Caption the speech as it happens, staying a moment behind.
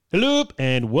Hello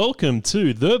and welcome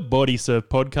to the Bodysurf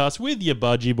Podcast with your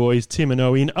budgie boys Tim and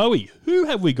Owie. And Owie, who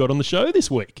have we got on the show this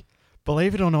week?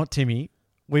 Believe it or not, Timmy,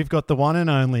 we've got the one and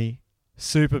only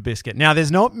Superbiscuit. Now,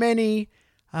 there's not many,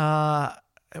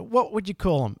 what would you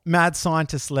call them, mad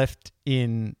scientists left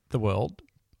in the world.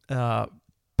 But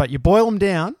you boil them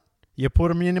down, you put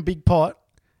them in a big pot,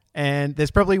 and there's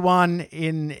probably one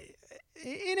in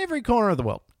every corner of the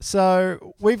world.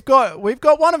 So we've got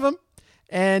one of them.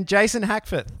 And Jason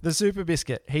Hackforth, the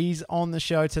Superbiscuit, he's on the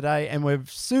show today, and we're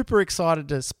super excited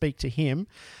to speak to him.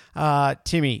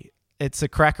 Timmy, it's a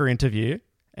cracker interview,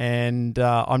 and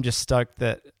I'm just stoked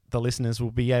that the listeners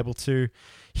will be able to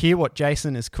hear what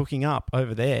Jason is cooking up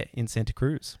over there in Santa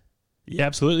Cruz. Yeah,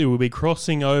 absolutely. We'll be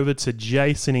crossing over to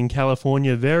Jason in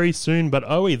California very soon. But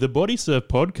Owie, the Bodysurf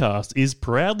Podcast is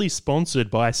proudly sponsored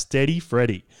by Steady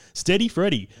Freddy. Steady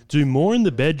Freddy, do more in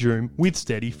the bedroom with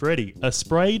Steady Freddy, a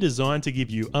spray designed to give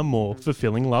you a more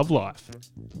fulfilling love life.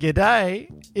 G'day,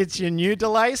 it's your new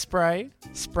delay spray.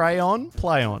 Spray on,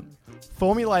 play on.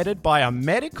 Formulated by a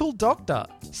medical doctor,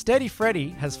 Steady Freddy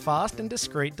has fast and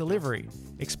discreet delivery.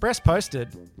 Express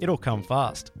posted, it'll come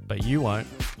fast, but you won't.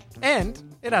 And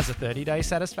it has a 30-day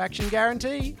satisfaction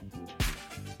guarantee.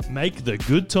 Make the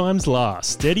good times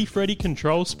last. Steady Freddy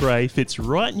Control Spray fits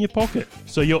right in your pocket,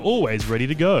 so you're always ready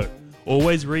to go.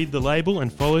 Always read the label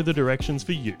and follow the directions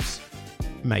for use.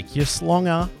 Make your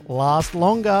slonger last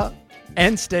longer.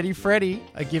 And Steady Freddy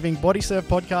are giving Bodysurf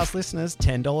Podcast listeners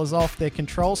 $10 off their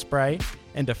control spray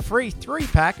and a free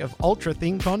 3-pack of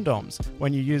ultra-thin condoms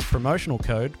when you use promotional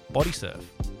code BODYSURF.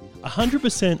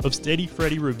 100% of Steady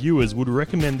Freddy reviewers would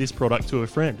recommend this product to a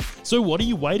friend. So what are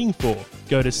you waiting for?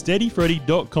 Go to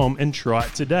steadyfreddy.com and try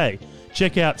it today.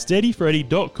 Check out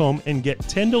steadyfreddy.com and get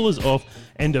 $10 off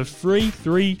and a free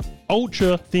 3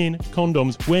 ultra-thin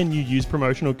condoms when you use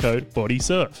promotional code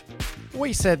BODYSURF.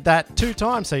 We said that 2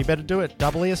 times, so you better do it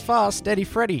doubly as fast. Steady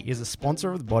Freddy is a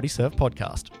sponsor of the Bodysurf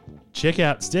Podcast. Check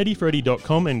out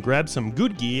steadyfreddy.com and grab some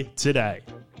good gear today.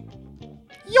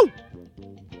 Yo!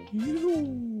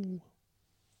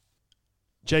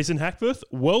 Jason Hackforth,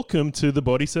 welcome to the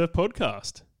Bodysurf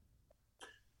Podcast.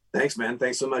 Thanks, man.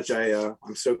 Thanks so much. I'm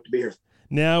stoked to be here.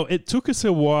 Now, it took us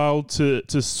a while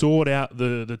to sort out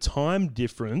the time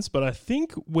difference, but I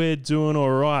think we're doing all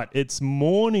right. It's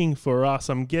morning for us.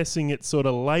 I'm guessing it's sort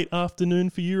of late afternoon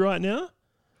for you right now?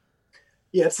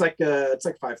 Yeah, it's like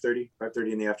 5:30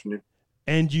 in the afternoon.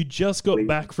 And you just got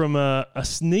back from a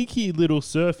sneaky little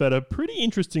surf at a pretty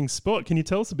interesting spot. Can you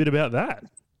tell us a bit about that?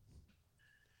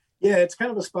 Yeah, it's kind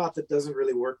of a spot that doesn't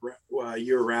really work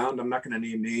year-round. I'm not going to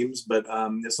name names, but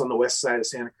it's on the west side of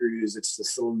Santa Cruz. It's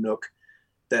this little nook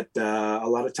that a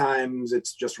lot of times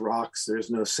it's just rocks. There's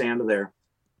no sand there.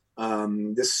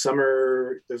 This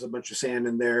summer, there's a bunch of sand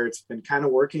in there. It's been kind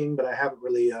of working, but I haven't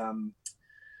really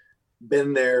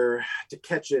been there to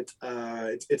catch it.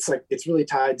 It's really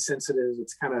tide sensitive.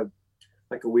 It's kind of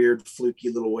like a weird fluky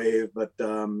little wave, but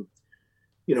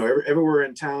everywhere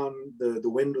in town, the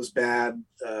wind was bad.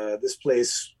 This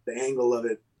place, the angle of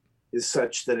it is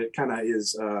such that it kind of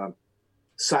is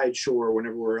side shore when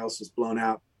everywhere else is blown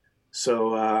out.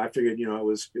 So I figured, it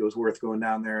was worth going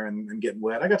down there and getting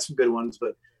wet. I got some good ones,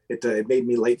 but it made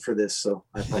me late for this, so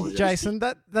I apologize. Jason,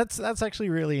 that's actually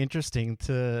really interesting.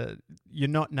 You're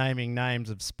not naming names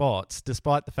of spots,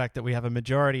 despite the fact that we have a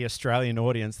majority Australian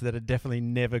audience that are definitely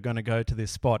never going to go to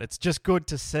this spot. It's just good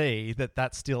to see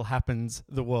that still happens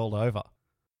the world over.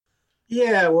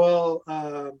 Yeah, well,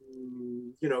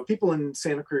 people in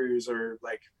Santa Cruz are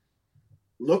like,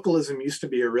 localism used to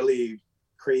be a really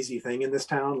crazy thing in this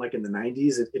town. Like in the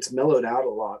 90s, it's mellowed out a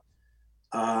lot.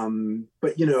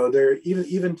 But they're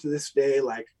even to this day,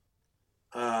 like,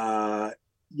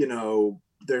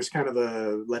 there's kind of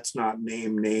a let's not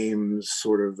name names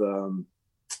sort of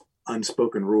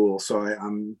unspoken rule.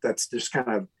 So that's just kind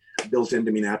of built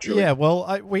into me naturally. Yeah,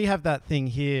 well, we have that thing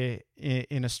here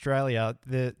in Australia.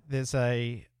 There's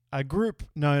a group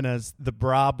known as the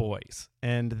Bra Boys,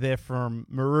 and they're from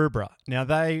Maroubra. Now,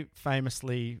 they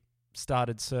famously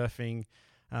started surfing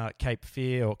Cape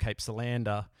Fear or Cape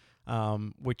Solander,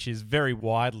 which is very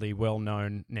widely well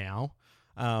known now,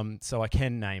 so I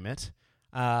can name it.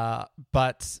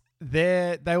 But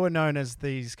they were known as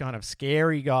these kind of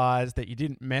scary guys that you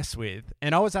didn't mess with.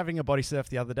 And I was having a body surf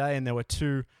the other day, and there were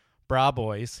 2 Bra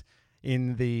Boys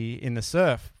in the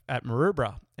surf at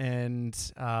Maroubra, and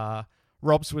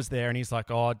Robs was there, and he's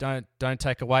like, "Oh, don't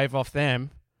take a wave off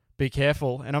them. Be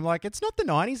careful." And I'm like, it's not the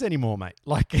 90s anymore, mate.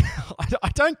 Like, I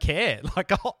don't care.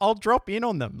 Like, I'll drop in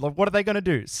on them. Like, what are they going to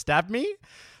do? Stab me?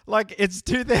 Like, it's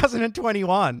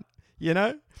 2021,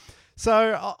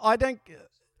 So I don't...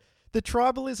 The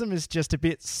tribalism is just a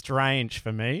bit strange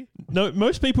for me. No,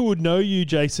 most people would know you,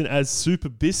 Jason, as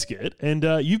Superbiscuit, and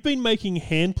you've been making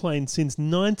hand planes since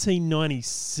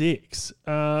 1996.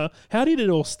 How did it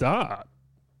all start?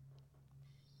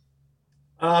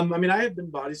 I mean, I had been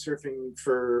body surfing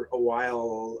for a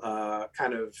while,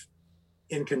 kind of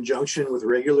in conjunction with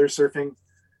regular surfing.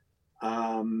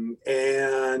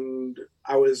 And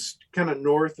I was kind of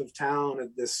north of town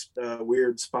at this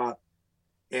weird spot,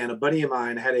 and a buddy of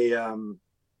mine had a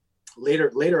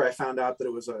later I found out that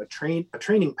it was a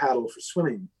training paddle for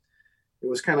swimming. It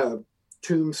was kind of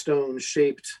tombstone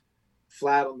shaped,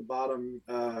 flat on the bottom,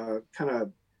 kind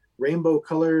of rainbow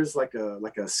colors, like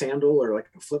a sandal or like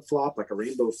a flip-flop, like a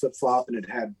rainbow flip-flop, and it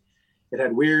had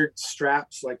weird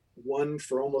straps, like one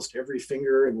for almost every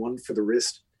finger and one for the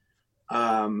wrist.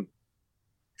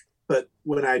 But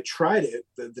when I tried it,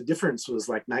 the difference was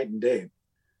like night and day.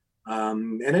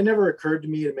 And it never occurred to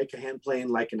me to make a hand plane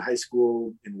like in high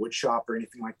school in wood shop or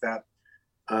anything like that.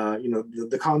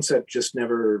 The concept just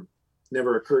never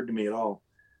occurred to me at all.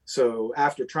 So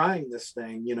after trying this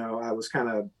thing, I was kind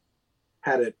of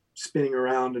had it spinning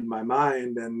around in my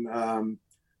mind, and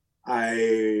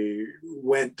I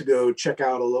went to go check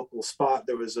out a local spot.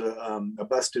 There was a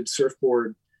busted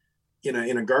surfboard in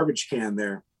a garbage can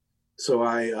there. So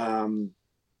I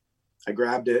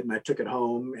grabbed it and I took it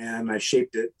home and I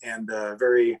shaped it, and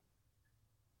very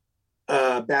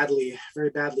badly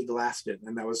glassed it.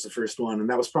 And that was the first one. And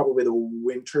that was probably the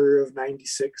winter of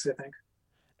 '96, I think.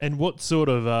 And what sort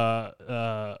of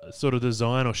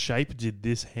design or shape did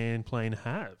this hand plane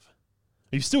have?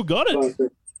 You've still got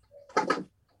it.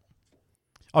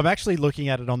 I'm actually looking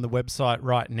at it on the website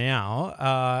right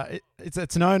now.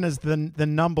 It's known as the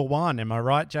number one. Am I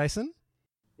right, Jason?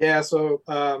 Yeah. So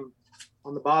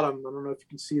on the bottom, I don't know if you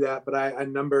can see that, but I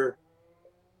number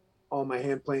all my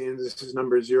hand planes. This is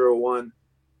number 01.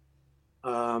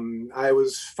 I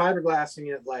was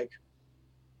fiberglassing it like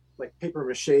paper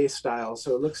mache style,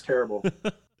 so it looks terrible.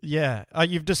 Yeah.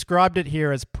 You've described it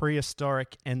here as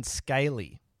prehistoric and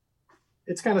scaly.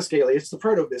 It's kind of scaly. It's the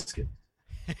proto-biscuit.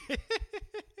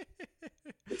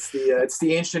 It's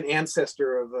the ancient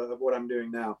ancestor of what I'm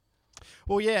doing now.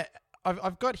 Well, yeah,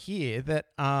 I've got here that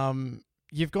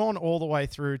you've gone all the way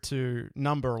through to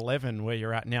number 11 where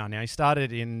you're at now. Now, you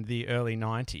started in the early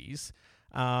 90s.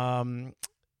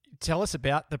 Tell us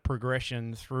about the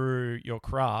progression through your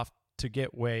craft to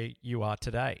get where you are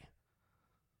today.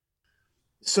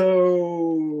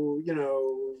 So,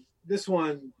 this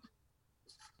one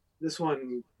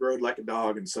rode like a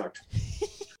dog and sucked.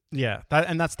 Yeah,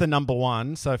 that's the number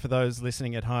one. So for those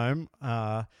listening at home,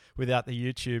 without the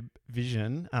YouTube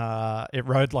vision, it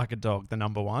rode like a dog, the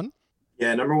number one.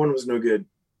 Yeah, number one was no good.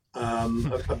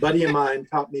 A buddy of mine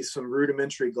taught me some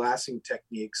rudimentary glassing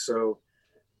techniques. So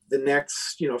the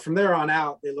next, from there on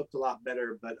out, they looked a lot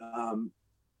better. But,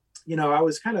 I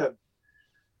was kind of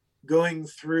going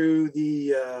through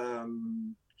the,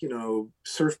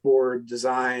 surfboard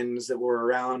designs that were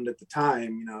around at the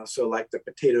time, so like the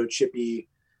potato chippy,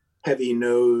 heavy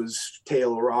nose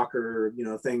tail rocker,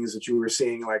 things that you were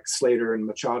seeing like Slater and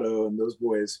Machado and those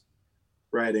boys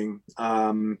riding.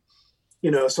 So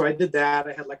I did that.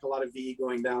 I had like a lot of V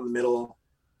going down the middle.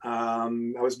 I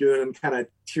was doing kind of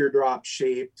teardrop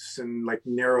shapes and like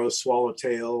narrow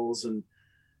swallowtails, and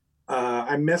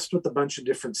I messed with a bunch of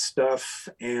different stuff,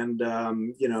 and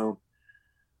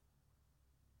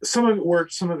some of it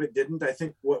worked, some of it didn't. I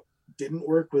think what didn't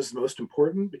work was most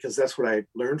important because that's what I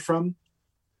learned from.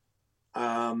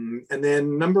 And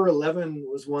then number 11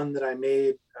 was one that I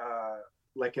made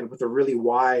with a really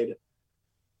wide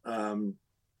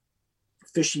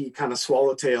fishy kind of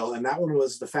swallowtail, and that one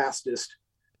was the fastest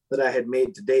that I had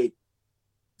made to date,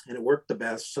 and it worked the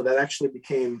best. So that actually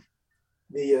became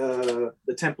the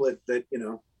template that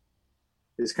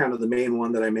is kind of the main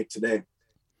one that I make today.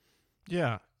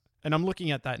 Yeah, and I'm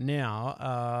looking at that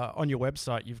now. On your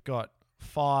website, you've got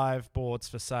 5 boards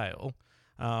for sale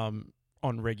on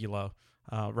regular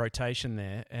rotation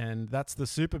there, and that's the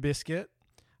Superbiscuit.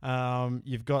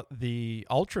 You've got the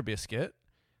Ultra Biscuit,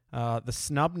 the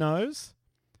Snub Nose,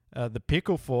 the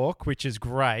Pickle Fork, which is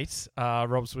great.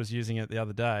 Rob's was using it the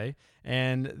other day,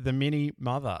 and the Mini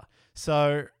Mother.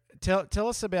 So tell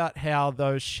us about how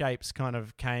those shapes kind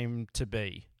of came to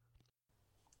be.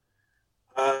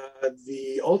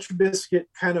 The Ultra Biscuit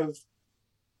kind of,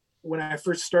 when I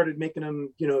first started making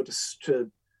them,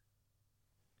 to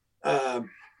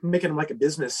making them like a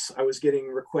business, I was getting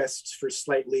requests for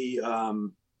slightly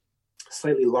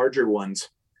larger ones.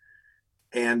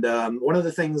 And one of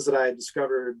the things that I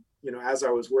discovered, as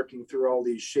I was working through all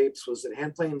these shapes, was that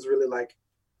hand planes really like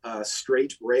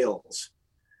straight rails.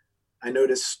 I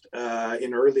noticed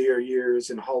in earlier years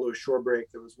in hollow shore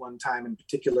break, there was one time in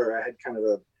particular I had kind of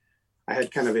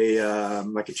a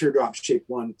like a teardrop shaped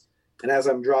one, and as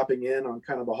I'm dropping in on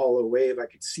kind of a hollow wave, I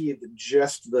could see that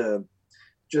just the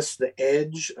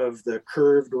edge of the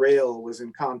curved rail was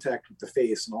in contact with the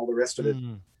face, and all the rest of it,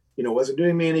 wasn't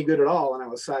doing me any good at all, and I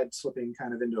was side slipping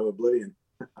kind of into oblivion.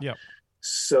 Yeah.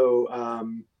 So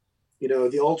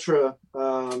the Ultra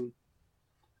kind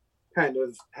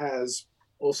of has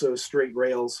also straight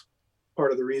rails.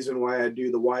 Part of the reason why I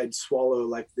do the wide swallow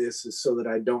like this is so that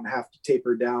I don't have to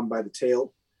taper down by the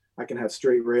tail. I can have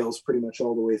straight rails pretty much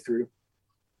all the way through.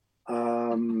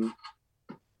 The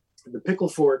pickle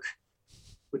fork,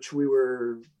 which we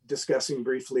were discussing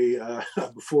briefly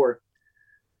before,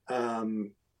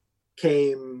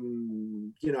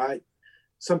 came,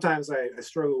 sometimes I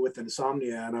struggle with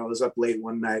insomnia, and I was up late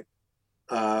one night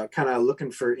kind of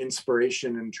looking for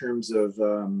inspiration in terms of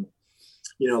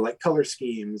like color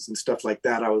schemes and stuff like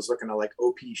that. I was looking at like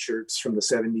OP shirts from the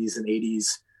 70s and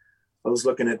 80s. I was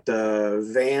looking at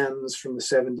vans from the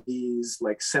 70s,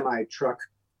 like semi truck,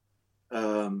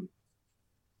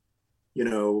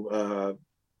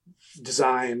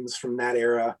 designs from that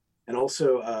era, and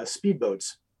also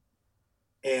speedboats.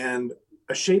 And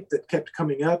a shape that kept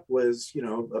coming up was,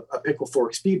 a pickle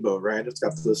fork speedboat, right? It's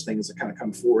got those things that kind of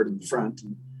come forward in the front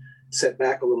and set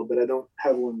back a little bit. I don't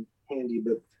have one handy,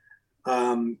 but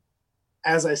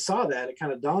as I saw that, it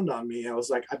kind of dawned on me. I was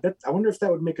like, I wonder if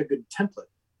that would make a good template,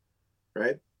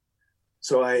 right?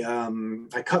 So I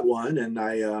cut one and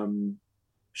I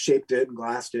shaped it and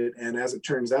glassed it, and as it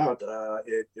turns out,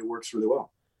 it works really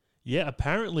well. Yeah,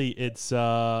 apparently it's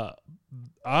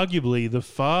arguably the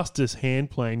fastest hand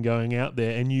plane going out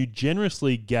there, and you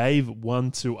generously gave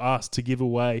one to us to give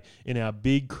away in our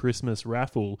big Christmas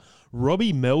raffle.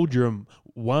 Robbie Meldrum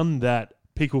won that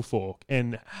pickle fork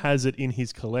and has it in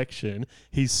his collection.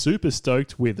 He's super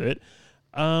stoked with it.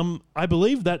 I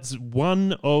believe that's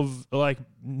one of,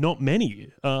 not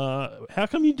many. How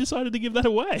come you decided to give that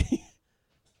away?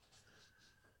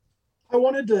 I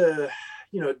wanted to,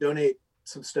 donate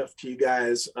some stuff to you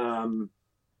guys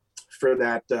for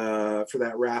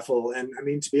that raffle. And I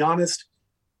mean, to be honest,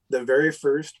 the very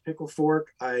first pickle fork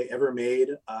I ever made,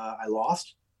 I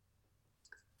lost.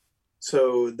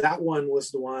 So that one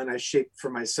was the one I shaped for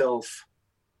myself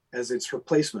as its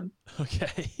replacement.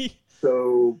 Okay.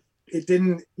 So it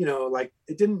didn't,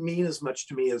 it didn't mean as much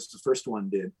to me as the first one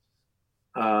did.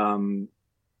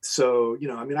 So,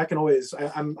 I can always,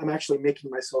 I'm actually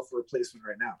making myself a replacement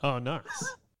right now. Oh,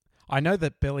 nice. I know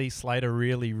that Billy Slater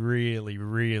really, really,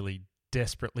 really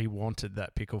desperately wanted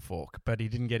that pickle fork, but he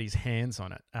didn't get his hands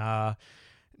on it.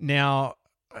 Now,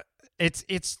 it's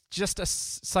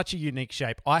just such a unique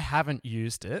shape. I haven't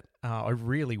used it. I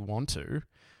really want to.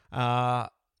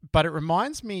 But it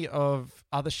reminds me of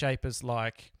other shapers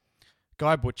like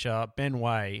Guy Butcher, Ben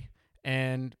Way,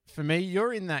 and for me,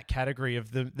 you're in that category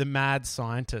of the mad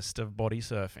scientist of body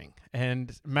surfing.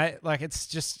 And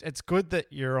it's good that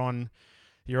you're on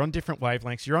different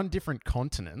wavelengths, you're on different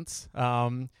continents,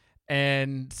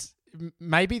 and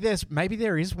maybe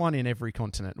there is one in every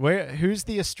continent. Who's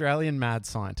the Australian mad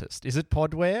scientist? Is it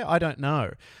Podware? I don't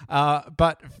know.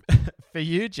 But for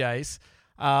you, Jace,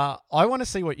 I want to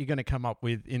see what you're going to come up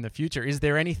with in the future. Is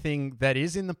there anything that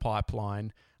is in the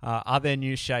pipeline? Are there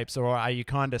new shapes, or are you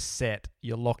kind of set?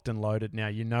 You're locked and loaded now.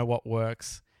 You know what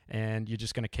works, and you're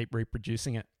just going to keep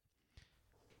reproducing it.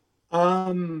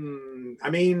 I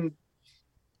mean,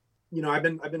 I've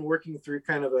been working through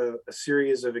kind of a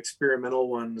series of experimental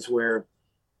ones where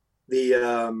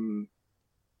the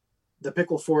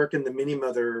pickle fork and the mini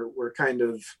mother were kind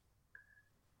of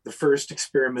the first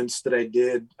experiments that I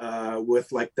did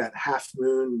with like that half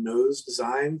moon nose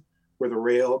design, where the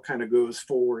rail kind of goes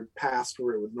forward past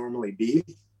where it would normally be.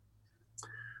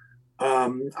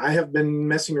 I have been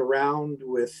messing around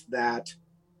with that,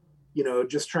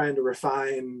 just trying to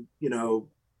refine,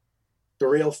 the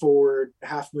rail forward,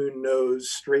 half moon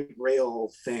nose, straight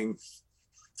rail thing,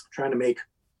 trying to make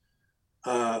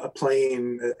a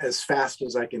plane as fast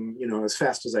as I can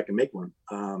make one.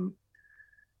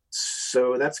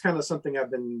 So that's kind of something I've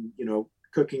been,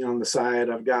 cooking on the side.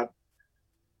 I've got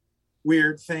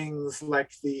weird things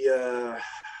like the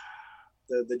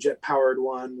jet powered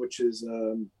one, which is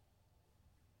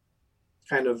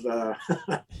kind of the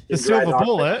silver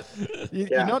bullet.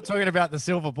 You're not talking about the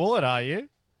silver bullet, are you?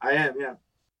 I am, yeah.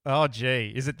 Oh,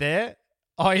 gee, is it there?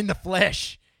 Oh, in the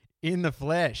flesh.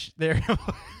 They're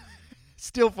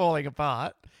still falling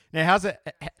apart. Now,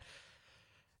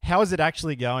 how is it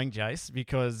actually going, Jace?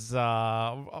 Because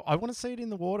I want to see it in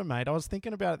the water, mate. I was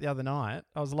thinking about it the other night.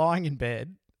 I was lying in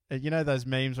bed You know those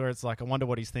memes where it's like, I wonder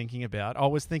what he's thinking about. I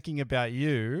was thinking about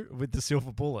you with the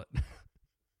silver bullet.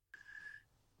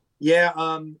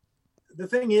 Yeah. The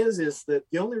thing is that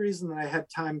the only reason that I had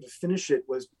time to finish it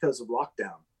was because of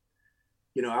lockdown.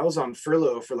 I was on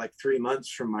furlough for like 3 months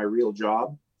from my real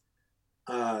job.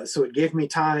 So it gave me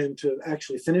time to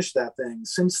actually finish that thing.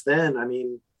 Since then, I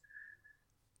mean,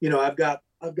 I've got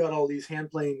all these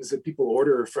hand planes that people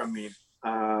order from me.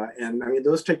 And I mean,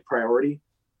 those take priority.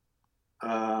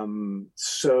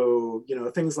 So,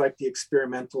 things like the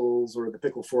experimentals or the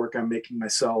pickle fork I'm making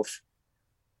myself,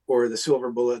 or the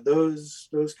silver bullet, those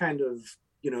kind of,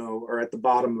 are at the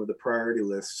bottom of the priority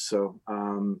list. So,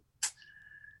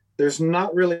 there's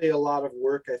not really a lot of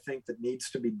work, I think, that needs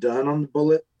to be done on the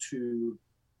bullet to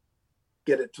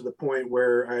get it to the point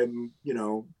where I'm,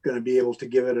 going to be able to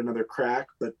give it another crack.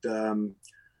 But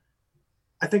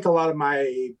I think a lot of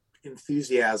my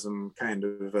enthusiasm kind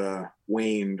of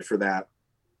waned for that.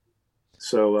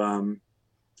 So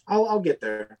I'll get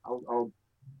there.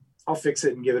 I'll fix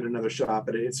it and give it another shot,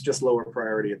 but it's just lower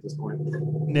priority at this point.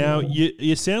 Now,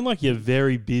 you sound like you're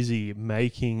very busy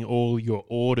making all your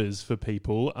orders for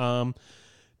people.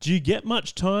 Do you get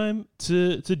much time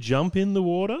to jump in the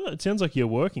water? It sounds like you're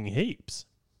working heaps.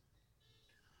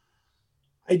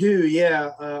 I do,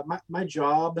 yeah. My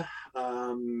job,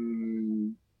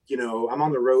 I'm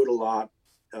on the road a lot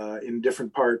in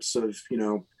different parts of,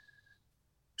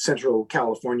 Central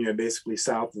California, basically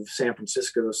south of San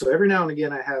Francisco. So every now and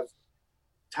again, I have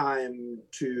time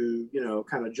to,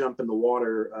 kind of jump in the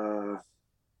water.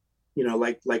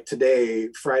 Like today,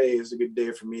 Friday is a good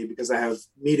day for me because I have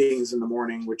meetings in the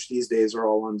morning, which these days are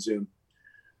all on Zoom.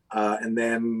 And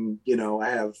then, I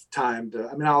have time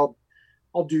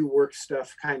I'll do work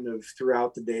stuff kind of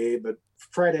throughout the day, but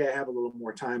Friday I have a little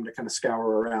more time to kind of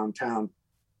scour around town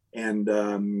and,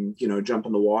 jump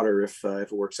in the water if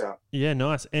it works out. Yeah,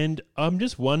 nice. And I'm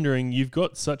just wondering, you've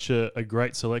got such a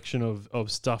great selection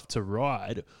of stuff to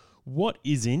ride. What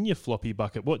is in your floppy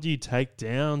bucket? What do you take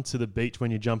down to the beach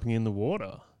when you're jumping in the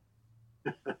water?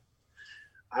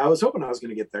 I was hoping I was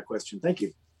going to get that question. Thank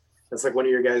you. That's like one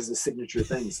of your guys' signature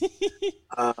things.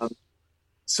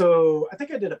 So I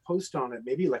think I did a post on it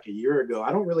maybe like a year ago.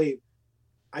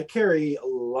 I carry a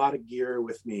lot of gear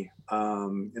with me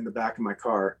in the back of my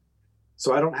car.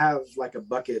 So I don't have like a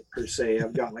bucket per se.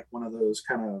 I've got like one of those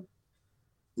kind of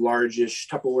largish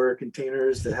Tupperware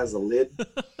containers that has a lid.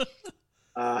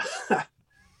 I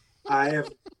have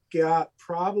got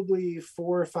probably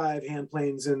 4 or 5 hand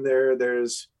planes in there.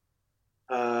 There's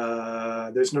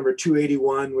number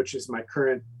 281, which is my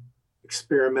current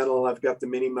experimental. I've got the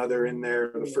mini mother in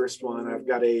there, the first one. I've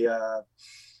got a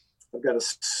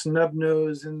snub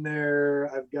nose in there.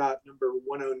 I've got number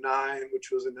 109, which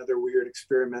was another weird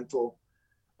experimental.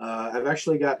 I've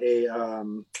actually got they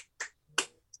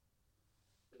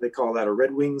call that a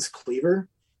Red Wings cleaver.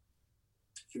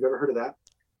 If you've ever heard of that.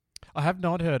 I have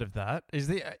not heard of that.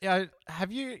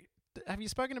 Have you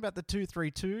spoken about the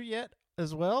 232 yet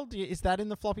as well? Is that in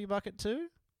the floppy bucket too?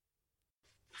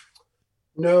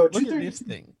 No, Look at this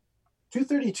thing.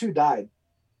 232 died.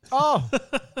 Oh,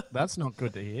 that's not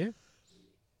good to hear.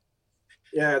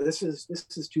 Yeah, this is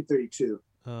 232.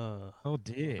 Oh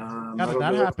dear. How did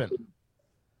that happen?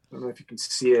 I don't know if you can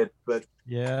see it, but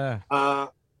yeah.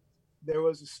 There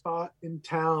was a spot in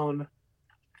town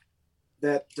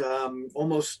that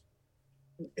almost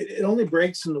it only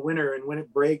breaks in the winter, and when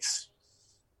it breaks,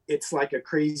 it's like a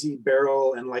crazy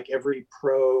barrel, and like every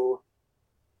pro,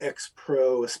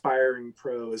 ex-pro, aspiring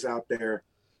pro is out there.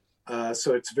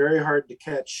 So it's very hard to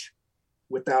catch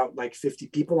without like 50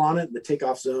 people on it. The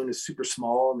takeoff zone is super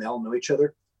small and they all know each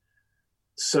other.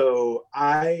 So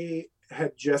I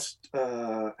had just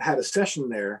had a session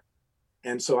there.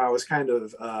 And so I was kind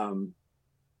of,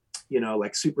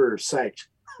 like super psyched.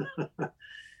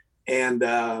 And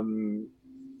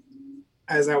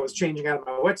as I was changing out of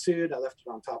my wetsuit, I left it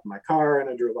on top of my car and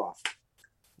I drove off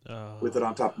with it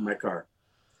on top of my car.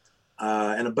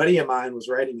 And a buddy of mine was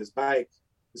riding his bike.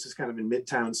 This is kind of in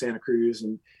Midtown Santa Cruz,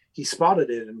 and he spotted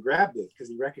it and grabbed it because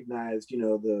he recognized,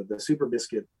 the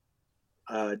Superbiscuit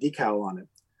decal on it.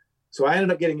 So I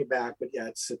ended up getting it back, but yeah,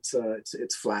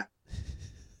 it's flat.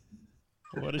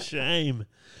 What a shame.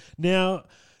 Now,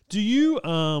 do you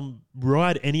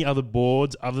ride any other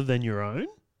boards other than your own?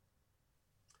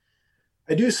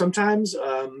 I do sometimes,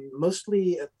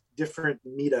 mostly at different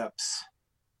meetups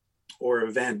or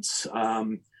events.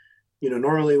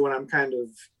 Normally when I'm kind of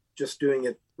just doing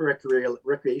it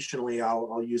recreationally,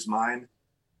 I'll use mine.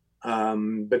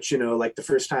 But like the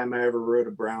first time I ever rode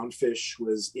a brownfish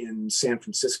was in San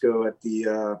Francisco at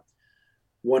the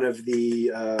one of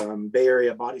the Bay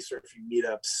Area body surfing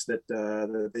meetups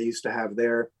that they used to have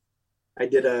there. I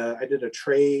did a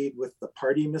trade with the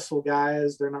Party Missile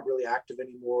guys. They're not really active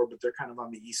anymore, but they're kind of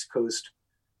on the East Coast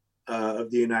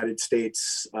of the United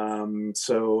States.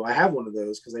 So I have one of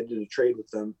those because I did a trade with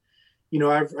them.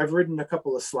 I've ridden a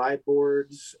couple of slide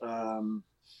boards.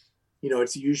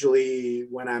 It's usually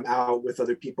when I'm out with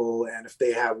other people, and if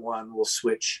they have one, we'll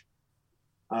switch.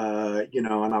 And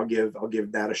I'll give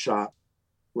that a shot.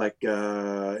 Like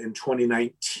in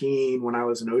 2019, when I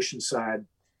was in Oceanside,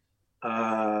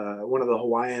 one of the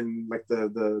Hawaiian, like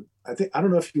I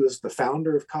don't know if he was the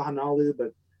founder of Kahanalu,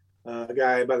 but a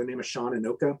guy by the name of Sean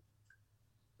Inoka.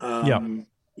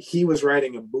 He was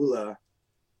riding a Bula,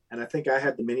 and I think I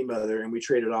had the Mini Mother, and we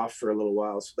traded off for a little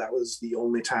while. So that was the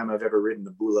only time I've ever ridden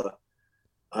a Bula.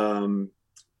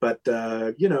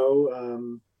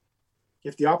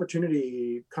 If the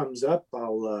opportunity comes up,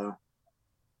 I'll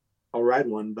ride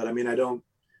one. But I mean, I don't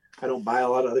buy a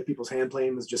lot of other people's hand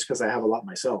planes just because I have a lot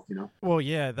myself, Well,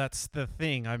 yeah, that's the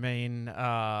thing. I mean,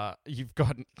 you've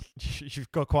got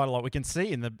quite a lot. We can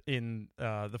see in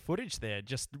the footage there,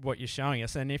 just what you're showing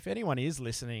us. And if anyone is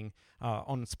listening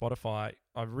on Spotify,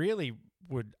 I really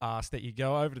would ask that you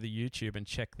go over to the YouTube and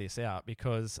check this out,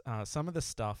 because some of the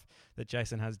stuff that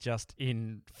Jason has just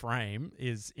in frame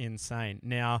is insane.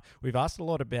 Now, we've asked a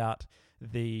lot about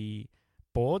the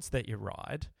boards that you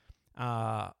ride.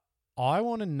 I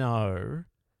want to know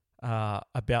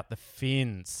about the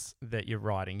fins that you're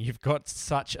riding. You've got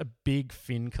such a big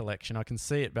fin collection. I can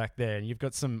see it back there. And you've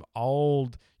got some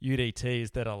old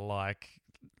UDTs that are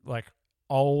like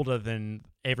older than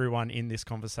everyone in this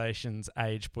conversation's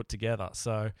age put together.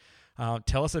 So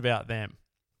tell us about them.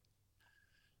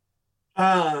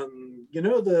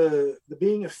 The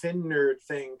being a fin nerd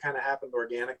thing kind of happened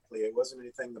organically. It wasn't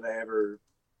anything that I ever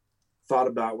thought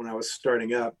about when I was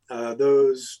starting up.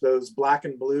 Those black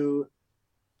and blue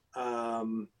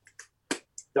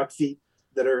duck feet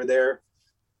that are there,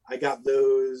 I got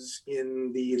those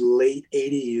in the late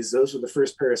 80s. Those were the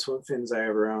first pair of swim fins I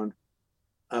ever owned.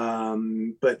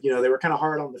 But they were kind of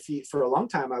hard on the feet for a long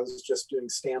time. I was just doing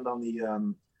stand on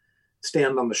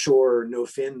the shore, no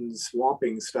fins,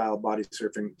 swamping style body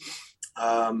surfing.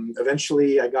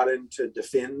 Eventually I got into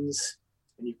DeFins,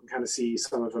 and you can kind of see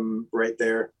some of them right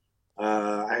there.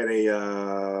 I had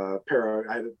a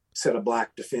set of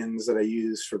black DeFins that I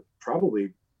used for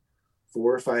probably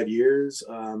 4 or 5 years.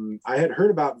 I had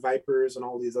heard about Vipers and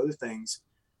all these other things,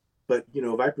 but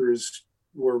Vipers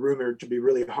were rumored to be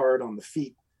really hard on the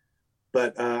feet.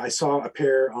 But I saw a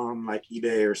pair on like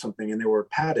eBay or something, and they were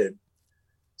padded.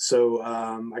 So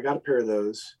I got a pair of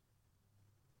those,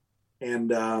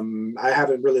 and I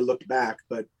haven't really looked back.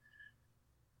 But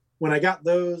when I got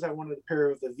those, I wanted a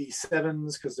pair of the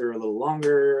V7s because they're a little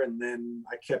longer. And then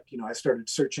I started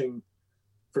searching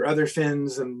for other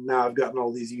fins, and now I've gotten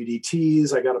all these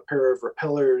UDTs. I got a pair of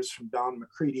repellers from Don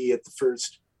McCready at the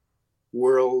first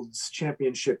World's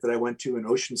Championship that I went to in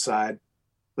Oceanside,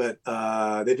 but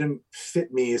they didn't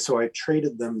fit me, so I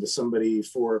traded them to somebody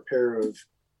for a pair of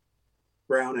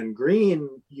brown and green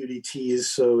UDTs.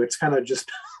 So it's kind of just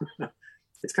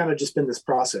been this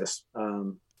process.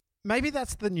 Maybe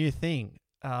that's the new thing,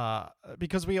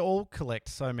 because we all collect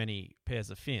so many pairs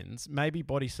of fins. Maybe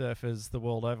body surfers the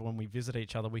world over, when we visit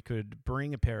each other, we could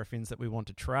bring a pair of fins that we want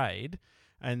to trade,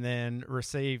 and then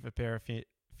receive a pair of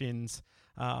fins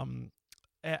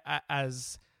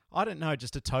as, I don't know,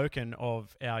 just a token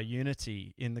of our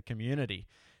unity in the community.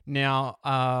 Now,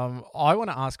 I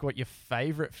want to ask what your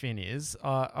favorite fin is.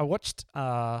 I watched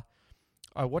an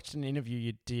interview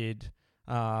you did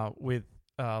with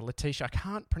Letitia. I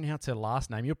can't pronounce her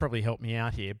last name. You'll probably help me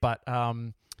out here, but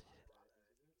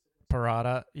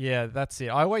Parada. Yeah, that's it.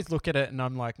 I always look at it and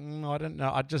I'm like, I don't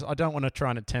know. I don't want to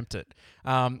try and attempt it.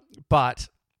 But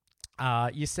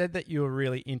you said that you were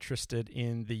really interested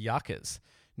in the yuccas.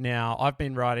 Now, I've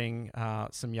been riding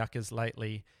some yuccas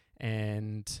lately,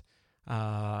 and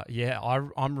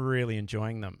I'm really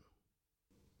enjoying them.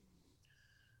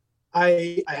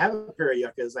 I have a pair of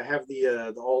yuccas. I have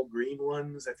the all green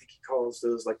ones. I think he calls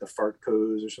those like the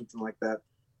Fartcos or something like that.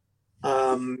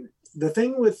 The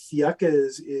thing with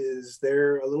yuccas is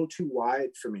they're a little too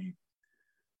wide for me.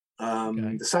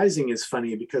 Okay. The sizing is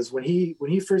funny because when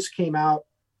he first came out,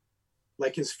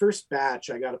 like his first batch,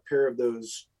 I got a pair of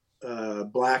those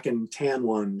black and tan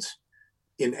ones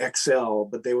in XL,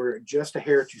 but they were just a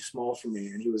hair too small for me.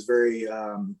 And he was very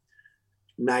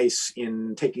nice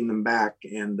in taking them back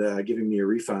and giving me a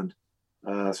refund.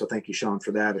 So thank you, Sean,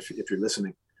 for that, if you're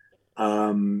listening.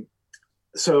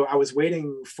 So I was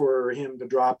waiting for him to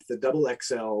drop the double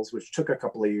XLs, which took a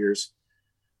couple of years.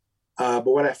 But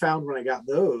what I found when I got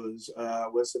those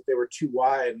was that they were too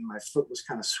wide and my foot was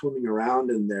kind of swimming around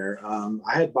in there.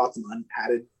 I had bought them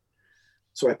unpadded,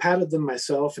 so I padded them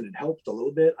myself, and it helped a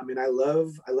little bit. I mean, I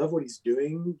love what he's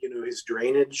doing. You know, his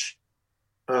drainage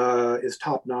is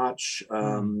top notch.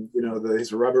 You know,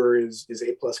 his rubber is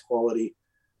A+ quality.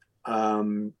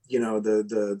 You know,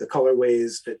 the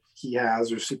colorways that he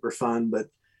has are super fun. But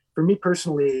for me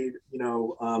personally, you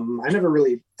know, I never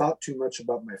really thought too much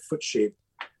about my foot shape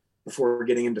before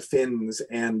getting into fins.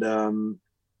 And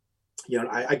you know,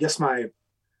 I guess my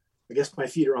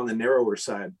feet are on the narrower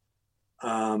side.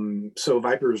 So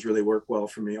Vipers really work well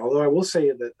for me. Although I will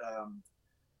say that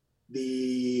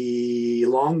the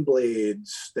long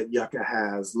blades that Yucca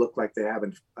has look like they have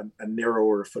a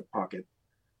narrower foot pocket.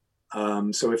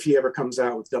 So if he ever comes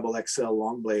out with double XL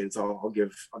long blades, I'll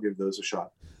give those a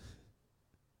shot.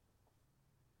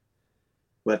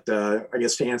 But I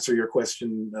guess to answer your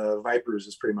question, Vipers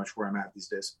is pretty much where I'm at these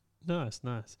days. Nice.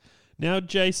 Now,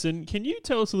 Jason, can you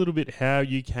tell us a little bit how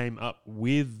you came up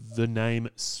with the name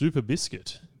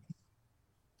Superbiscuit?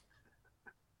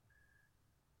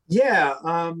 Yeah,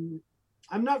 I'm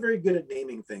not very good at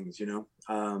naming things, you know.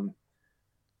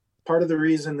 Part of the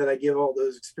reason that I give all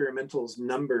those experimentals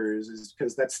numbers is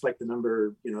because that's like the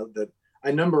number, you know, that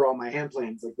I number all my hand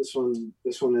planes. Like this one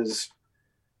is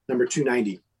number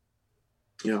 290.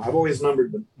 You know, I've always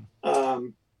numbered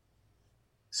them.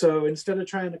 So instead of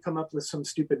trying to come up with some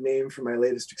stupid name for my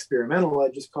latest experimental, I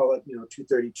just call it, you know,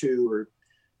 232 or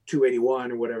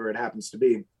 281 or whatever it happens to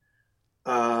be.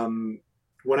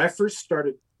 When I first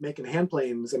started making hand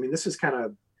planes, I mean, this is kind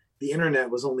of, the internet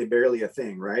was only barely a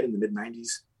thing, right, in the mid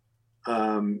 90s.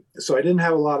 So I didn't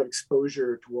have a lot of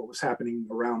exposure to what was happening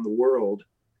around the world,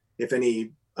 if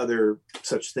any other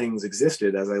such things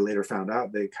existed. As I later found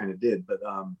out, they kind of did. But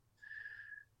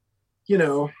you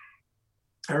know,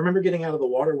 I remember getting out of the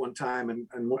water one time, and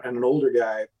an older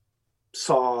guy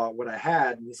saw what I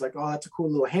had, and he's like, "Oh, that's a cool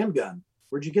little handgun.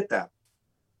 Where'd you get that?"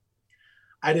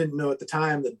 I didn't know at the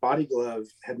time that Body Glove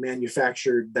had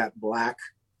manufactured that black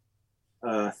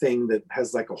thing that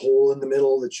has like a hole in the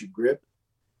middle that you grip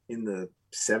in the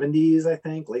 70s, I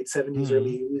think, late 70s,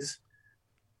 early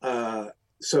 80s.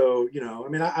 So, you know, I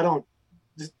mean, I don't,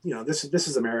 you know, this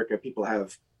is America. People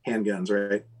have handguns,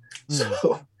 right?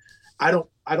 So I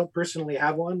don't personally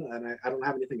have one, and I don't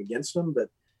have anything against them, but,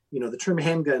 you know, the term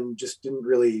handgun just didn't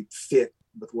really fit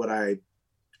with what I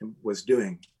was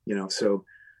doing, you know, so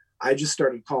I just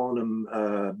started calling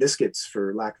them biscuits,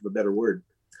 for lack of a better word.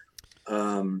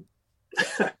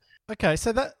 Okay,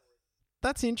 so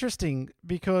that's interesting,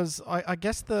 because I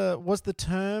guess was the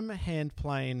term hand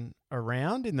plane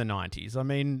around in the 90s? I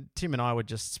mean, Tim and I were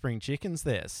just spring chickens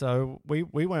there, so we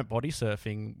weren't body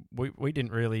surfing. We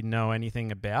didn't really know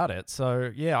anything about it.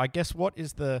 So yeah, I guess what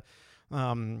is the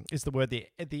word,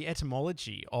 the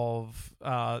etymology of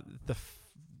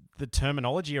the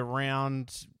terminology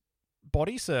around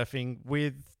body surfing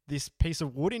with this piece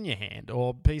of wood in your hand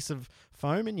or piece of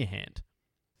foam in your hand?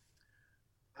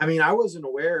 I mean, I wasn't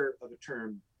aware of a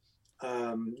term.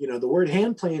 You know, the word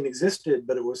hand plane existed,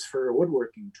 but it was for a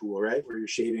woodworking tool, right? Where you're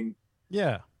shading.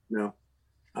 Yeah. You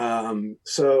know,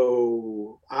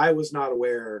 so I was not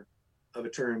aware of a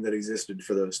term that existed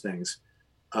for those things.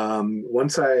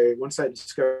 Once I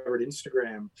discovered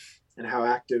Instagram and how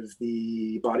active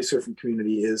the body surfing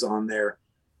community is on there,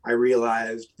 I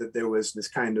realized that there was this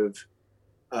kind of,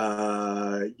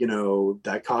 you know,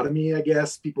 dichotomy, I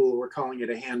guess. People were calling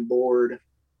it a hand board,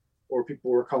 or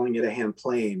people were calling it a hand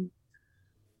plane.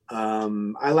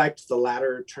 I liked the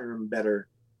latter term better.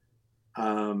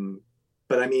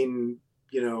 But I mean,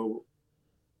 you know,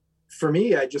 for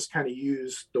me, I just kind of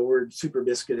use the word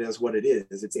Superbiscuit as what it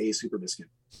is. It's a Superbiscuit.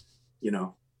 You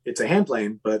know, it's a hand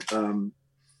plane, but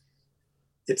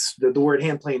it's the word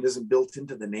hand plane isn't built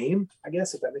into the name, I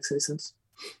guess, if that makes any sense.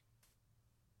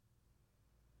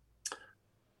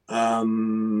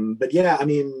 But yeah, I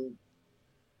mean,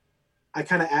 I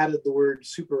kind of added the word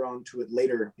super onto it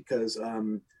later because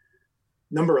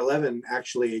number 11,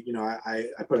 actually, you know, I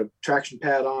put a traction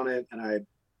pad on it, and I,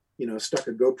 you know, stuck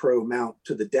a GoPro mount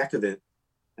to the deck of it.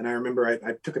 And I remember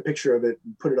I took a picture of it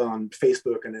and put it on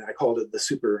Facebook, and I called it the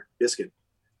Superbiscuit,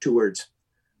 2 words.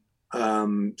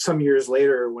 Some years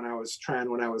later, when I was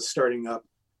starting up,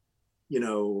 you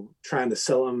know, trying to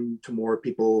sell them to more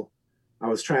people, I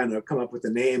was trying to come up with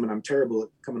a name, and I'm terrible at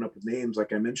coming up with names,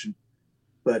 like I mentioned.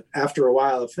 But after a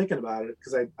while of thinking about it,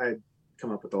 because I'd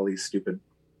come up with all these stupid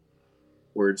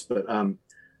words, but I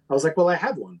was like, well, I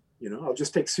have one, you know, I'll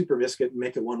just take Superbiscuit and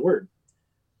make it one word.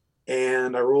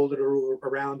 And I rolled it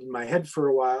around in my head for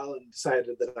a while and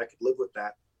decided that I could live with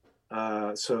that.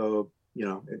 So, you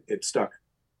know, it stuck.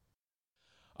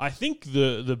 I think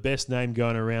the best name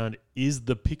going around is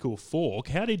the Pickle Fork.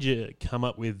 How did you come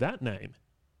up with that name?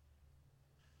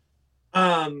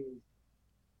 I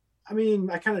mean,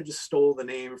 I kind of just stole the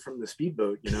name from the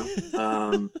speedboat, you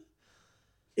know.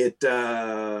 It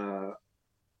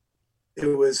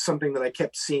was something that I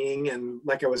kept seeing, and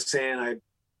like I was saying,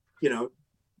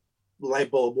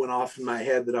 light bulb went off in my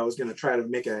head that I was going to try to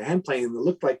make a hand plane that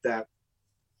looked like that.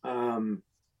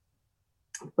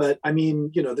 But I mean,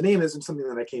 you know, the name isn't something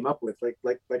that I came up with.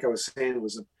 Like I was saying, it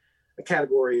was a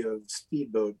category of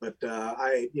speedboat, but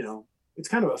it's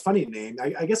kind of a funny name.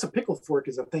 I guess a pickle fork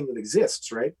is a thing that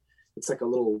exists, right? It's like a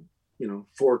little, you know,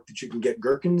 fork that you can get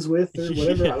gherkins with or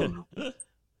whatever. Yeah. I don't know.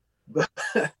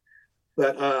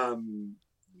 But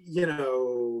you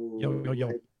know,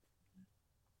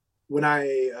 when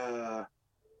I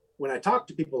talk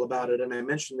to people about it and I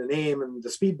mention the name and the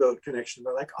speedboat connection,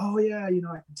 they're like, oh yeah, you know,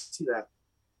 I can see that.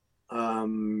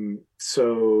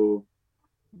 So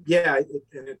yeah,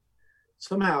 it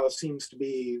somehow seems to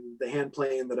be the hand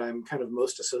plane that I'm kind of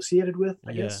most associated with,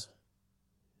 I guess.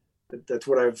 That's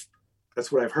what I've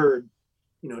heard,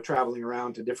 you know, traveling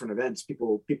around to different events.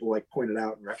 People like point it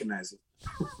out and recognize it.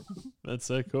 That's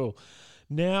so cool.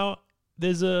 Now,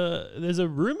 there's a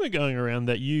rumor going around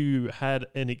that you had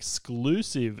an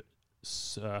exclusive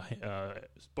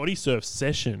Bodysurf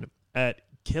session at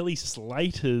Kelly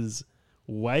Slater's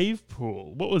wave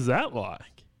pool. What was that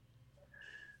like?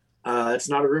 It's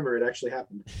not a rumor. It actually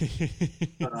happened.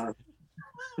 It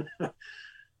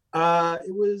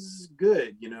was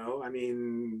good, you know. I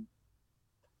mean,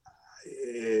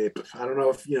 I don't know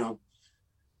if, you know,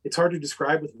 it's hard to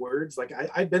describe with words. Like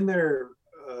I'd been there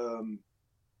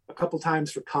a couple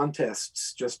times for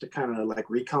contests just to kind of like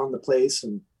recon the place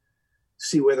and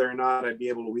see whether or not I'd be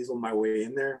able to weasel my way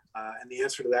in there. And the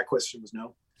answer to that question was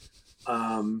no.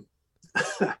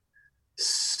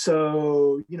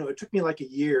 So, you know, it took me like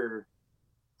a year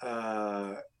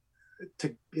I've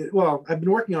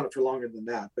been working on it for longer than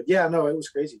that, but yeah, no, it was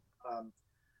crazy.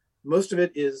 Most of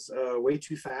it is way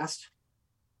too fast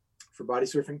for body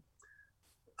surfing.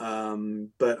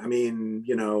 But I mean,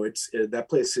 you know, that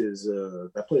place is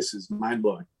mind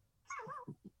blowing.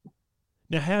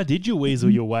 Now, how did you weasel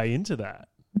your way into that?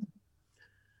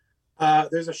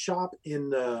 There's a shop in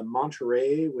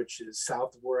Monterey, which is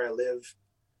south of where I live.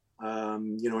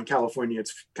 You know, in California,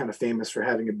 it's kind of famous for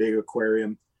having a big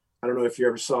aquarium. I don't know if you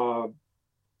ever saw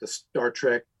the Star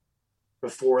Trek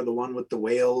before, the one with the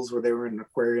whales where they were in an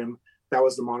aquarium. That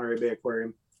was the Monterey Bay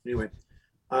Aquarium. Anyway,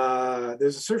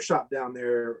 there's a surf shop down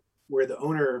there where the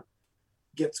owner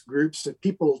gets groups of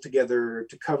people together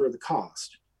to cover the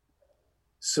cost.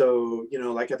 So, you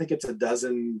know, like I think it's a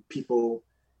dozen people,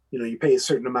 you know, you pay a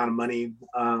certain amount of money.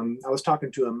 I was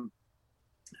talking to him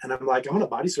and I'm like, I want a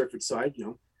body surf side, you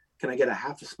know, can I get a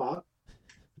half a spot?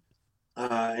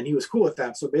 And he was cool with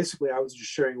that. So basically I was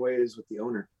just sharing waves with the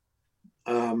owner.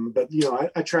 But you know,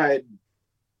 I tried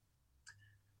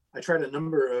a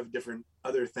number of different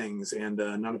other things and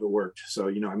none of it worked. So,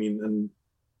 you know, I mean,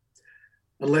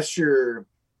 unless you're,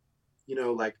 you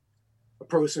know, like a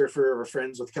pro surfer or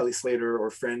friends with Kelly Slater or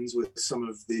friends with some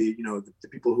of the, you know, the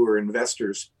people who are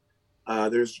investors,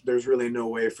 there's really no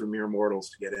way for mere mortals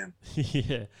to get in.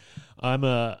 Yeah. I'm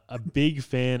a big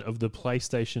fan of the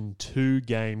PlayStation 2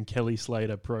 game Kelly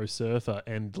Slater Pro Surfer,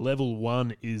 and level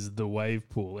 1 is the wave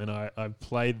pool, and I've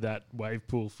played that wave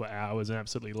pool for hours and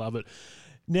absolutely love it.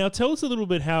 Now, tell us a little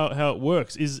bit how it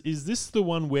works. Is this the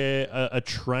one where a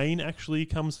train actually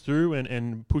comes through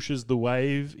and pushes the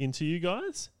wave into you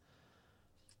guys?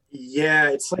 Yeah,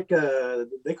 it's like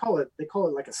they call it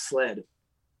like a sled.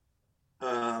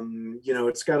 You know,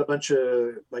 it's got a bunch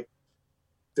of like,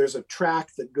 there's a track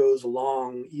that goes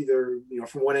along either, you know,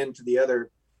 from one end to the other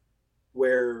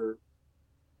where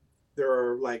there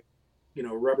are like, you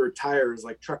know, rubber tires,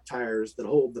 like truck tires that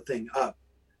hold the thing up,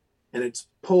 and it's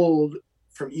pulled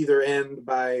from either end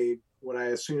by what I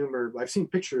assume, or I've seen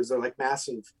pictures, they're like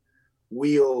massive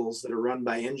wheels that are run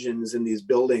by engines in these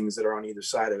buildings that are on either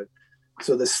side of it.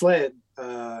 So the sled,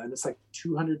 and it's like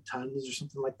 200 tons or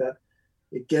something like that.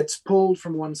 It gets pulled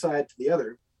from one side to the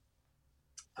other,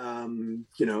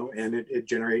 you know, and it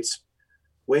generates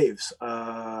waves.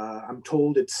 I'm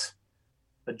told it's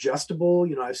adjustable.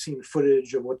 You know, I've seen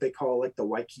footage of what they call like the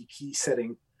Waikiki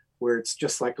setting, where it's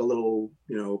just like a little,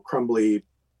 you know, crumbly,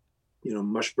 you know,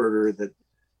 mush burger that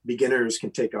beginners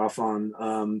can take off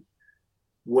on.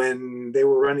 When they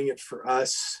were running it for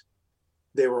us,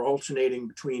 they were alternating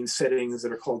between settings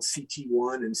that are called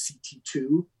CT1 and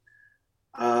CT2.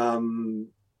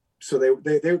 So they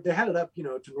had it up, you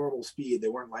know, to normal speed. They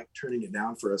weren't like turning it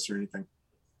down for us or anything.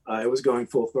 It was going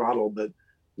full throttle, but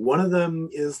One of them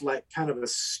is like kind of a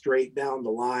straight down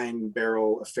the line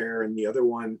barrel affair, and the other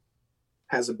one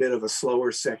has a bit of a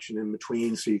slower section in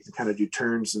between, so you can kind of do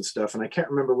turns and stuff. And I can't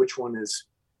remember which one is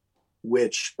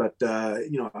which, but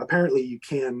apparently you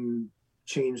can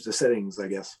change the settings, I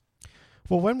guess.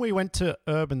 Well, when we went to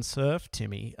Urban Surf,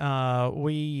 Timmy,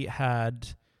 we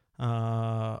had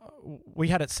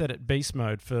it set at beast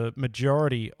mode for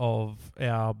majority of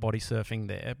our body surfing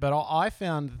there. But I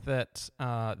found that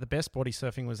the best body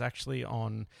surfing was actually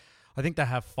on, I think they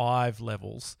have 5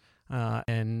 levels,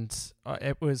 and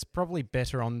it was probably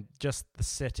better on just the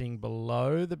setting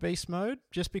below the beast mode,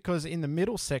 just because in the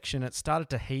middle section it started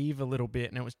to heave a little bit,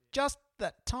 and it was just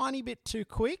that tiny bit too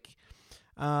quick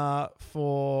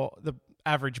for the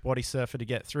average body surfer to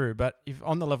get through. But if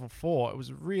on the level 4, it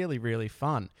was really, really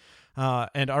fun.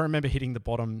 And I remember hitting the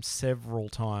bottom several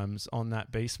times on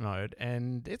that beast mode,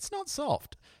 and it's not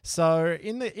soft. So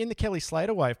in the Kelly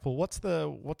Slater wave pool, what's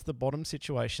the bottom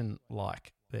situation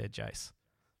like there, Jace?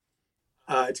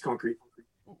 It's concrete.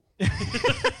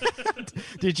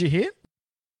 Did you hit?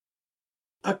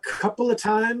 A couple of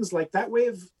times. Like, that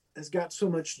wave has got so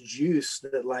much juice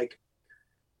that, like,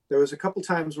 there was a couple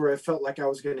times where I felt like I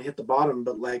was going to hit the bottom,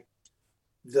 but like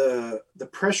the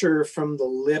pressure from the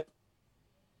lip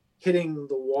hitting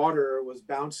the water was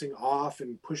bouncing off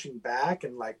and pushing back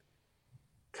and like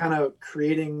kind of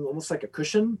creating almost like a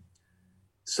cushion.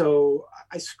 So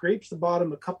I scraped the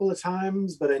bottom a couple of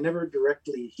times, but I never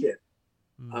directly hit.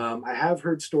 I have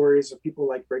heard stories of people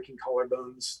like breaking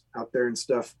collarbones out there and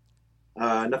stuff.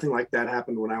 Nothing like that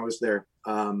happened when I was there.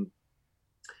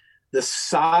 The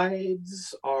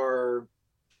sides are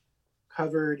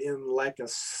covered in like a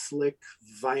slick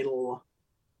vinyl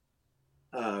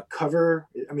cover.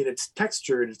 I mean, it's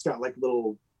textured. It's got like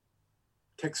little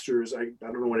textures. I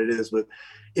don't know what it is, but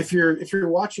if you're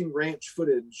watching ranch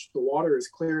footage, the water is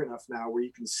clear enough now where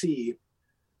you can see,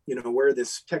 where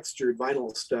this textured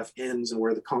vinyl stuff ends and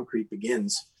where the concrete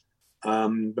begins.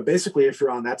 But basically, if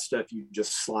you're on that stuff, you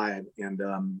just slide, and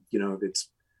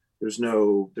there's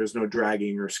no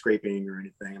dragging or scraping or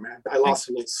anything. I mean, I lost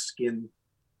a little skin.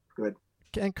 Go ahead.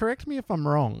 And correct me if I'm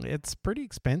wrong. It's pretty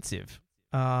expensive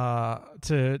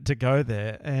to go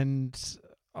there, and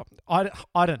I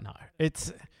don't know.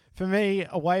 It's, for me,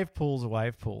 a wave pool's a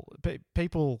wave pool.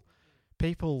 People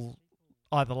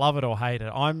either love it or hate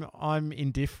it. I'm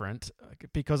indifferent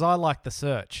because I like the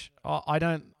search. I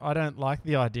don't like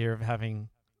the idea of having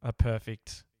a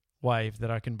perfect wave that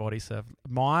I can body surf.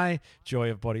 My joy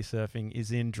of body surfing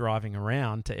is in driving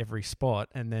around to every spot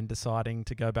and then deciding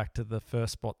to go back to the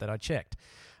first spot that I checked.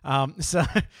 So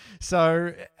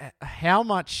how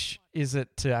much is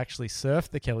it to actually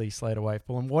surf the Kelly Slater wave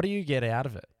pool, and what do you get out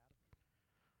of it?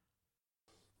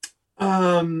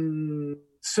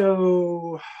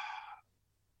 So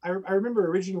I remember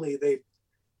originally they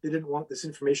didn't want this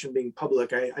information being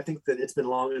public. I think that it's been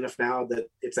long enough now that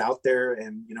it's out there,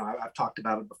 and I've talked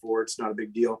about it before. It's not a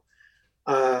big deal.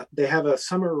 They have a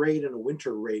summer rate and a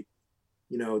winter rate.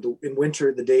 In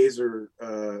winter the days are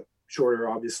shorter,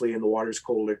 obviously, and the water's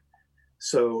colder.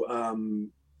 So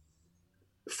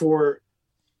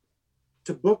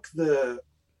to book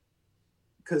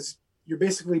because you're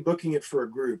basically booking it for a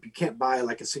group. You can't buy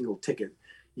like a single ticket.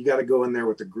 You got to go in there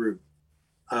with the group.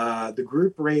 The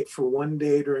group rate for one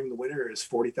day during the winter is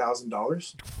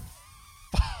 $40,000.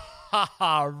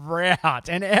 Right.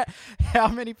 And how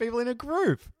many people in a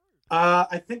group?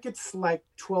 I think it's like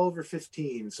 12 or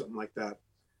 15, something like that.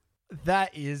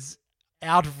 That is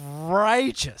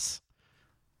outrageous.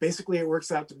 Basically, it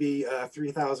works out to be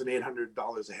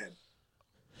 $3,800 a head.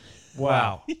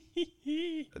 Wow.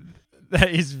 That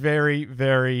is very,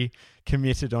 very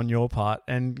committed on your part.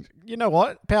 And you know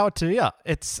what? Power to you.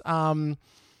 It's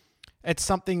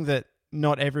something that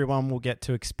not everyone will get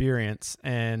to experience.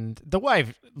 And the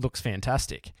wave looks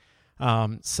fantastic.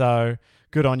 So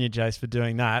good on you, Jace, for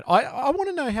doing that. I want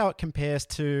to know how it compares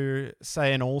to,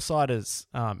 say, an All-Siders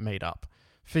meetup.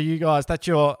 For you guys, that's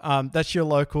your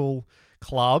local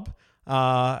club.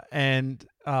 And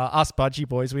us budgie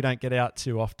boys, we don't get out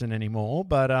too often anymore.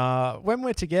 But when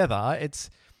we're together, it's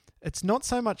not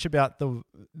so much about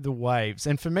the waves.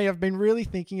 And for me, I've been really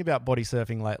thinking about body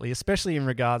surfing lately, especially in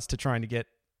regards to trying to get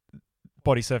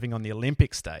body surfing on the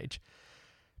Olympic stage.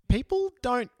 People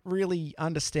don't really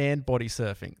understand body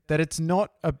surfing, that it's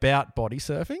not about body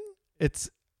surfing, it's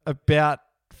about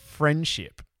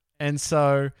friendship. And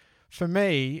so for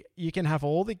me, you can have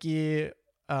all the gear,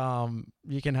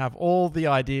 you can have all the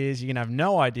ideas, you can have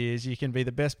no ideas, you can be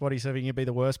the best body surfer, you can be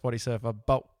the worst body surfer,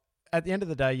 but at the end of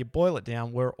the day, you boil it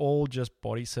down, we're all just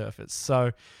body surfers.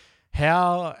 So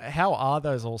how are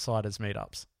those All-Siders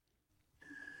meetups?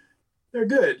 They're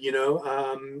good, you know.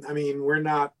 I mean, we're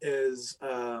not as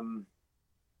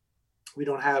we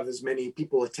don't have as many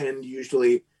people attend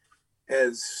usually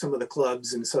as some of the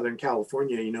clubs in Southern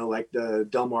California, you know, like the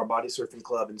Del Mar Body Surfing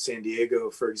Club in San Diego,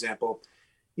 for example.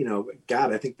 You know,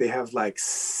 God, I think they have like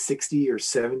 60 or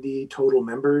 70 total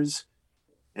members,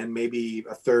 and maybe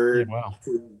a Yeah, third, wow.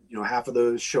 you know, half of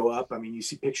those show up. I mean, you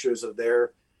see pictures of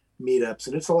their meetups,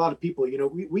 and it's a lot of people. You know,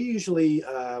 we usually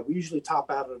top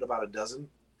out at about a dozen.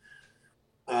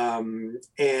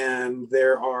 And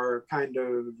there are kind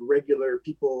of regular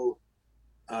people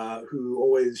who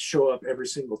always show up every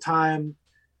single time.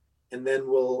 And then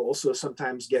we'll also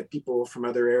sometimes get people from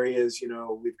other areas. You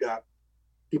know, we've got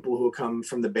people who come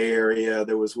from the Bay Area.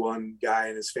 There was one guy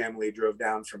and his family drove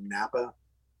down from Napa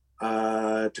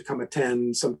to come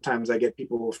attend. Sometimes I get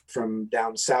people from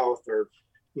down south, or,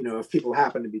 you know, if people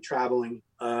happen to be traveling.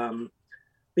 But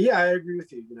yeah, I agree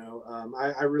with you. You know,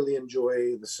 I really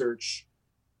enjoy the search,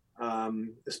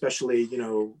 especially, you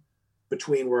know,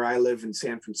 between where I live in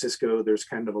San Francisco. There's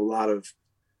kind of a lot of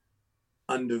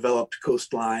undeveloped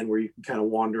coastline where you can kind of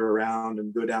wander around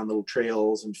and go down little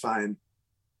trails and find,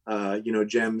 you know,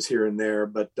 gems here and there.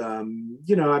 But,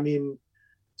 you know, I mean,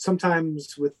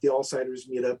 sometimes with the All-Siders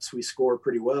meetups, we score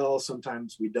pretty well.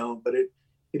 Sometimes we don't, but it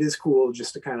is cool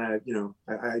just to kind of, you know,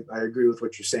 I agree with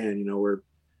what you're saying. You know,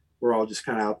 we're all just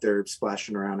kind of out there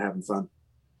splashing around, having fun.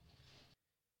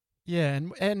 Yeah,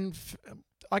 and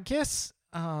I guess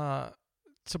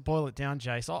to boil it down,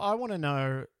 Jace, I want to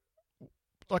know,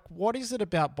 like, what is it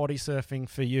about body surfing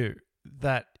for you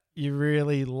that you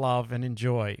really love and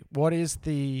enjoy? What is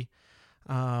the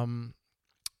thing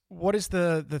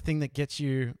that gets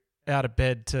you out of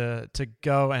bed to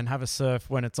go and have a surf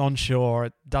when it's on shore?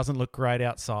 It doesn't look great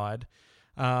outside.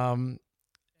 And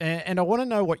I want to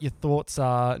know what your thoughts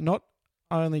are, not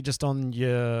only just on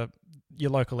your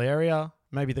local area,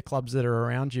 maybe the clubs that are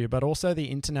around you, but also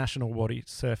the international body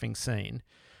surfing scene.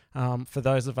 For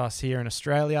those of us here in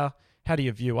Australia, how do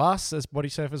you view us as body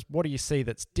surfers? What do you see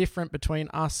that's different between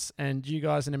us and you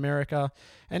guys in America?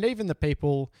 And even the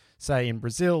people, say, in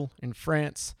Brazil, in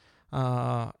France,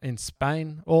 in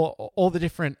Spain, or all the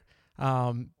different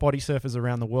body surfers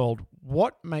around the world.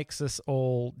 What makes us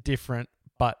all different,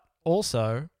 but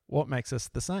also what makes us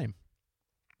the same?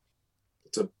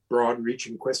 It's a broad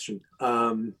reaching question.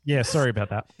 Yeah, sorry about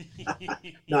that.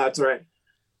 No, it's all right.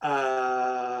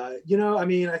 You know, I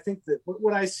mean, I think that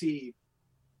what I see,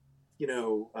 you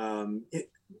know,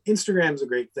 Instagram's a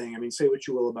great thing. I mean, say what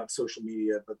you will about social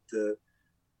media, but the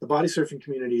body surfing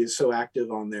community is so active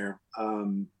on there.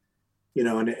 You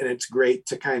know, and it's great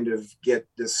to kind of get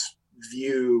this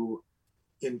view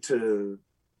into,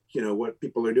 you know, what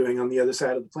people are doing on the other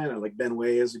side of the planet. Like Ben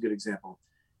Way is a good example.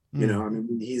 You know, I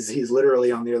mean, he's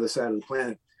literally on the other side of the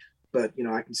planet, but, you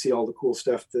know, I can see all the cool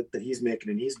stuff that he's making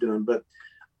and he's doing. But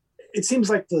it seems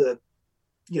like the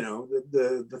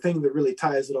thing that really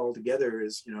ties it all together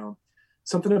is, you know,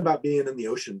 something about being in the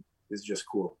ocean is just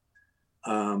cool.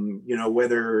 You know,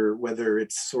 whether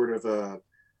it's sort of a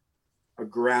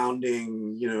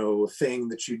grounding, you know, thing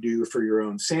that you do for your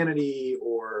own sanity,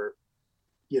 or,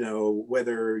 you know,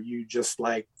 whether you just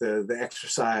like the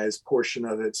exercise portion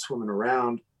of it, swimming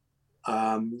around.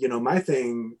 You know, my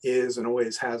thing is, and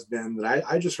always has been, that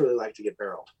I just really like to get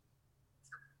barreled.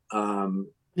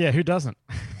 Yeah, who doesn't?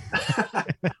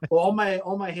 Well,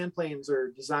 all my hand planes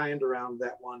are designed around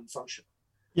that one function.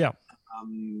 Yeah.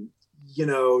 You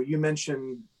know, you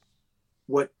mentioned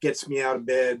what gets me out of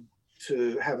bed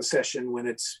to have a session when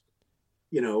it's,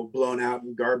 you know, blown out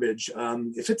in garbage.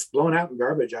 If it's blown out in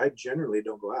garbage, I generally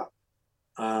don't go out.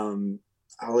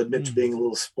 I'll admit to being a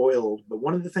little spoiled, but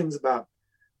one of the things about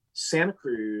Santa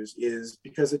Cruz is,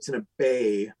 because it's in a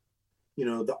bay, you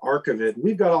know, the arc of it,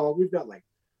 we've got like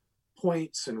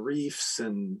points and reefs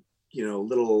and, you know,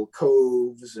 little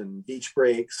coves and beach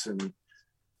breaks and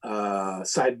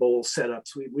side bowl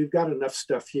setups. We've got enough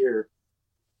stuff here,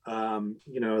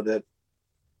 you know, that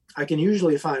I can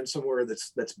usually find somewhere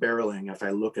that's barreling if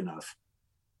I look enough.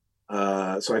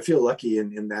 So I feel lucky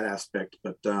in that aspect.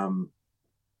 But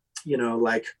you know,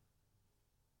 like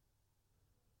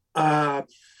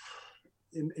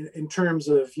in terms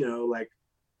of, you know, like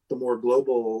the more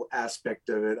global aspect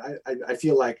of it, I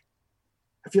feel like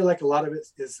a lot of it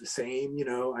is the same. You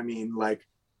know, I mean, like,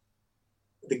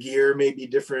 the gear may be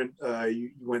different.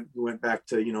 You went back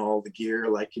to, you know, all the gear,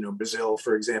 like, you know, Brazil,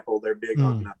 for example, they're big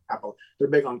on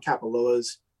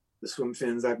Kapaloas, the swim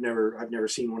fins. I've never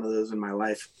seen one of those in my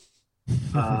life.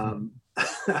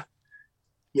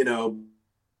 You know,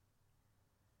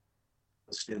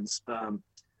 fins.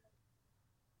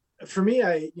 For me,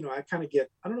 I kind of get,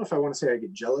 I don't know if I want to say I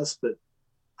get jealous, but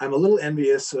I'm a little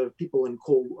envious of people in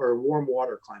cold or warm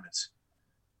water climates.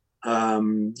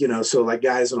 So like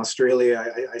guys in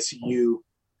Australia, I see you,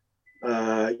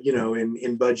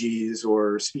 in budgies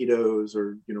or Speedos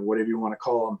or, whatever you want to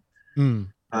call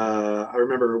them. I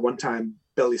remember one time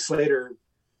Belly Slater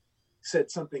said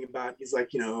something about, he's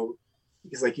like,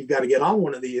 you've got to get on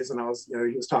one of these. And I was,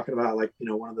 he was talking about like,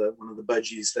 one of the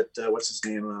budgies that, what's his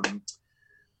name?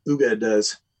 Uga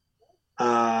does.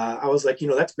 I was like,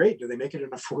 that's great. Do they make it in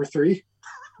a 4.3?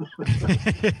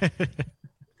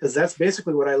 Because that's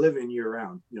basically what I live in year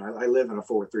round. I live in a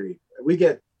 4.3.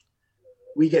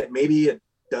 We get maybe a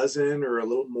dozen or a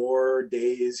little more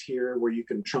days here where you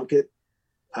can trunk it.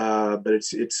 But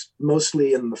it's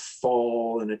mostly in the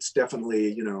fall, and it's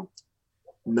definitely,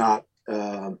 not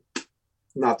the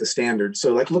standard.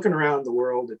 So like looking around the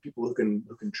world at people who can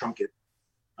trunk it,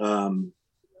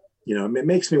 it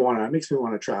makes me want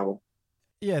to travel.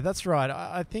 Yeah, that's right.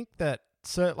 I think that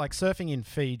like surfing in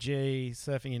Fiji,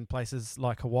 surfing in places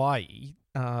like Hawaii,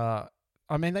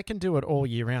 they can do it all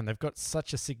year round. They've got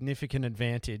such a significant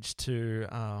advantage to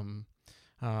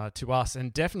us,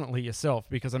 and definitely yourself,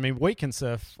 because we can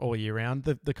surf all year round.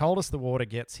 The coldest the water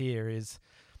gets here is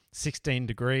 16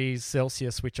 degrees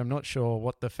Celsius, which I'm not sure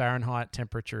what the Fahrenheit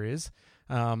temperature is.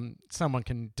 Someone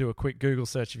can do a quick Google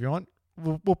search if you want.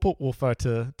 We'll put Wolfo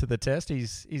to the test.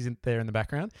 He's there in the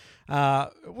background,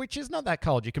 which is not that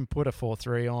cold. You can put a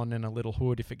 4.3 on and a little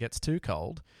hood if it gets too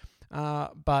cold.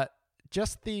 But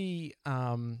just the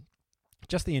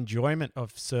enjoyment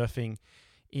of surfing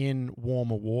in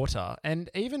warmer water, and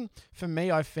even for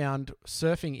me, I found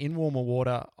surfing in warmer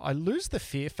water, I lose the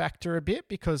fear factor a bit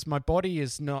because my body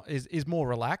is more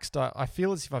relaxed. I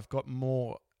feel as if I've got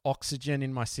more oxygen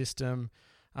in my system.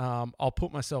 I'll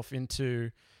put myself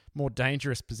into more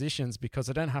dangerous positions because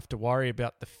I don't have to worry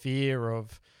about the fear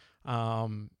of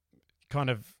kind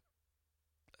of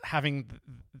having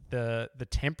the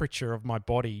temperature of my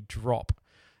body drop.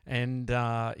 And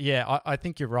I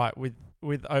think you're right.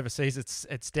 With overseas,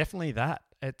 it's definitely that.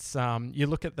 It's you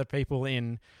look at the people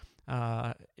in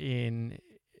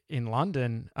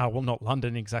London, well, not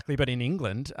London exactly, but in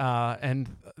England,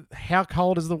 and how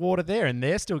cold is the water there? And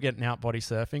they're still getting out body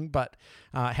surfing, but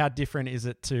how different is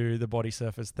it to the body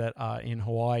surfers that are in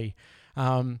Hawaii?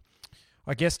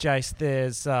 I guess, Jace,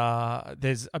 there's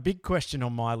a big question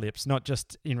on my lips, not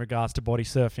just in regards to body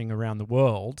surfing around the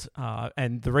world.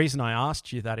 And the reason I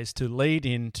asked you that is to lead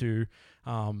into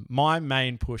my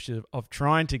main push of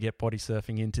trying to get body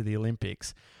surfing into the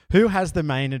Olympics. Who has the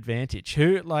main advantage?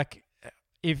 Who, like,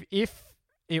 if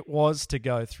it was to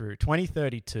go through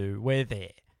 2032, we're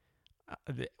there.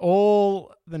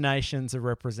 All the nations are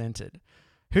represented.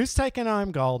 Who's taking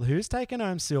home gold? Who's taking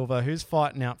home silver? Who's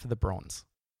fighting out for the bronze?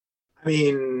 I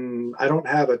don't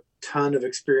have a ton of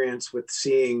experience with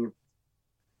seeing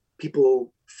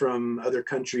people from other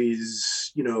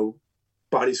countries,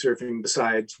 body surfing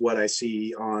besides what I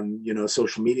see on,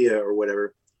 social media or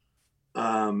whatever.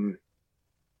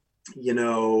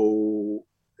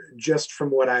 Just from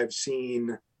what I've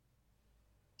seen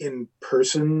in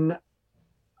person,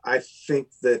 I think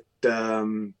that,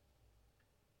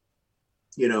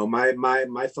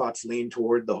 my thoughts lean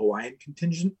toward the Hawaiian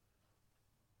contingent.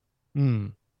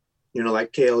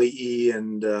 Like KLEE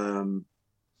and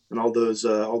all those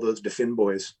DeFin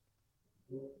boys.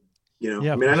 I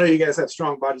know you guys have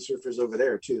strong body surfers over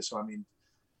there too. So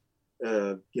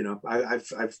I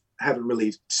haven't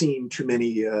really seen too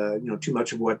many, too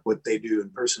much of what they do in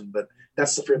person. But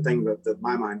that's the first thing that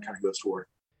my mind kind of goes toward.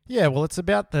 Yeah, well, it's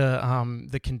about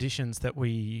the conditions that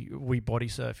we body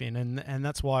surf in, and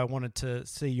that's why I wanted to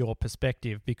see your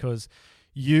perspective, because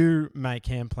you make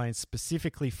hand planes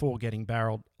specifically for getting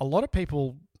barreled. A lot of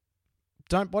people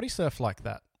don't body surf like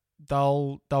that.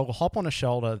 They'll hop on a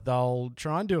shoulder. They'll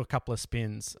try and do a couple of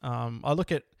spins. I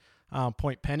look at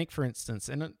Point Panic, for instance,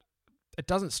 and it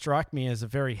doesn't strike me as a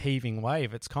very heaving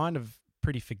wave. It's kind of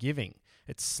pretty forgiving.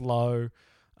 It's slow.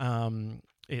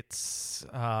 It's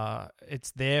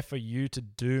there for you to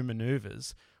do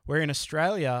maneuvers. Where in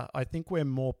Australia, I think we're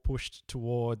more pushed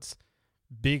towards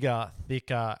bigger,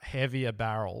 thicker, heavier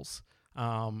barrels,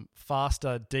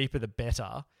 faster, deeper, the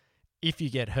better. If you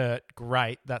get hurt,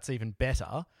 great. That's even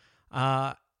better.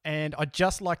 And I'd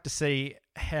just like to see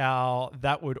how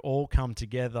that would all come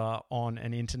together on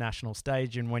an international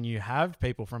stage. And when you have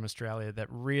people from Australia that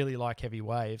really like heavy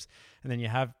waves, and then you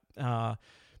have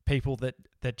people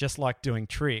that just like doing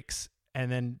tricks, and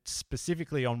then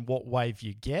specifically on what wave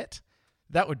you get,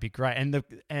 that would be great.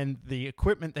 And the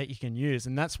equipment that you can use.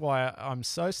 And that's why I'm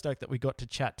so stoked that we got to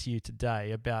chat to you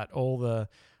today about all the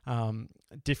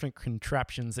different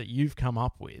contraptions that you've come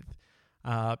up with,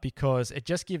 because it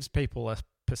just gives people a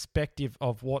perspective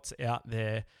of what's out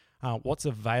there, what's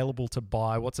available to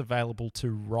buy, what's available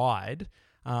to ride,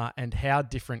 and how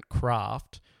different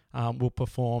craft will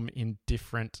perform in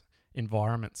different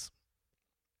environments.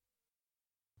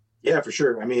 Yeah, for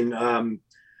sure. I mean,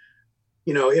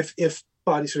 if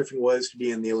body surfing was to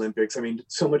be in the Olympics, I mean,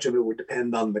 so much of it would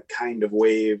depend on the kind of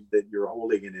wave that you're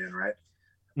holding it in, right?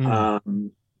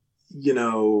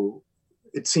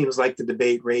 It seems like the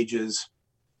debate rages,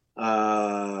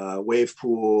 wave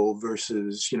pool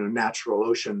versus, natural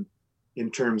ocean in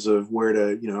terms of where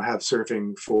to, have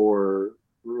surfing for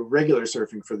regular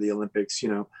surfing for the Olympics.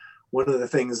 One of the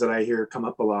things that I hear come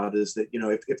up a lot is that,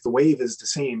 if the wave is the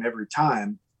same every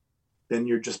time, then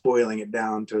you're just boiling it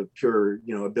down to pure,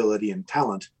 ability and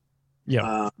talent.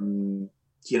 Yeah.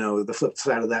 The flip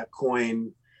side of that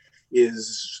coin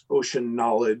is ocean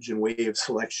knowledge and wave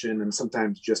selection and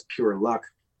sometimes just pure luck.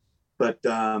 But,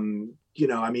 I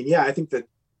think that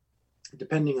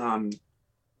depending on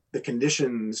the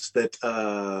conditions that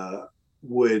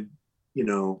would,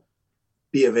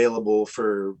 be available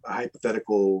for a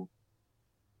hypothetical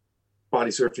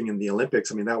body surfing in the Olympics,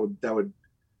 I mean, that would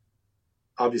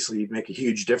obviously make a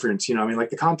huge difference. Like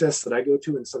the contests that I go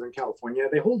to in Southern California,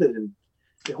 they hold it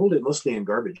mostly in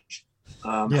garbage.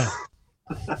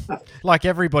 Like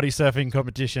every body surfing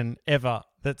competition ever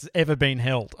that's ever been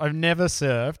held. I've never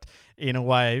surfed in a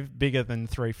wave bigger than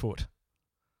 3 foot.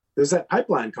 There's that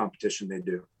pipeline competition they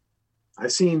do.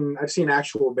 I've seen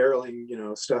actual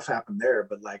barreling, stuff happen there,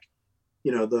 but like,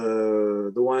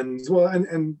 the ones, well,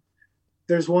 and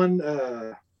there's one,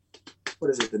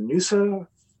 what is it? The Noosa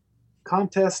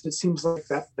contest. It seems like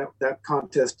that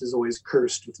contest is always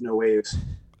cursed with no waves.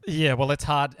 Yeah, well, it's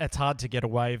hard to get a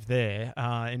wave there.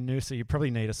 In Noosa, you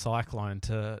probably need a cyclone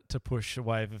to push a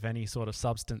wave of any sort of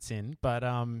substance in. But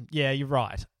yeah, you're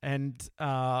right. And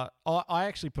I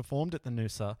actually performed at the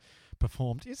Noosa.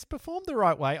 Is performed the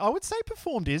right way? I would say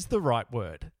performed is the right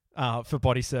word for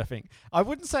body surfing. I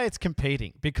wouldn't say it's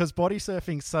competing, because body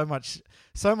surfing's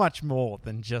so much more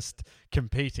than just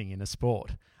competing in a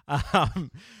sport.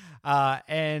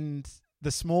 And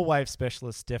the small wave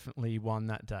specialist definitely won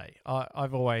that day.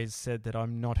 I've always said that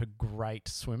I'm not a great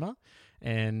swimmer,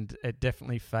 and it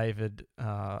definitely favoured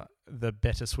the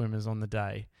better swimmers on the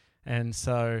day. And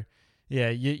so, yeah,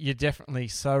 you're definitely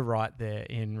so right there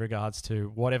in regards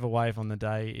to whatever wave on the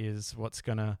day is what's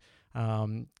going to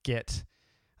get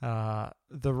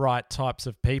the right types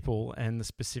of people and the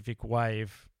specific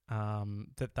wave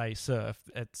that they surf.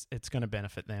 It's going to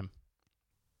benefit them.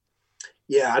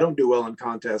 Yeah, I don't do well in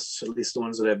contests, at least the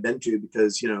ones that I've been to,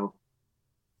 because,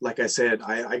 like I said,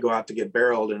 I go out to get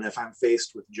barreled, and if I'm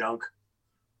faced with junk,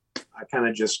 I kind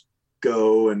of just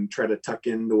go and try to tuck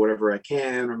into whatever I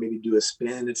can, or maybe do a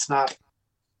spin. It's not,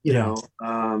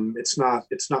 it's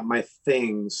not my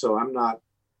thing. So I'm not,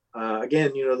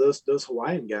 again, those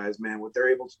Hawaiian guys, man, what they're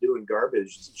able to do in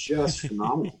garbage is just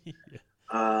phenomenal.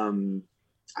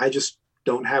 I just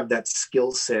don't have that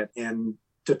skill set. And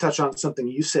to touch on something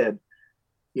you said,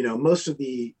 most of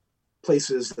the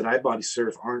places that I body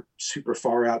surf aren't super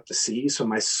far out to sea. So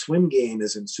my swim game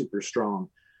isn't super strong.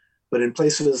 But in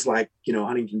places like,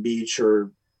 Huntington Beach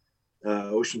or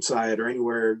Oceanside or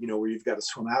anywhere, where you've got to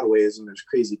swim out a ways and there's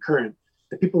crazy current,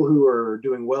 the people who are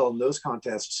doing well in those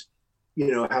contests,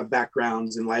 have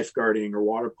backgrounds in lifeguarding or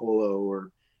water polo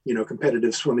or,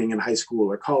 competitive swimming in high school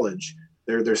or college.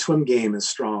 Their swim game is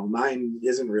strong. Mine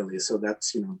isn't really. So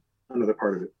that's, another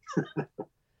part of it.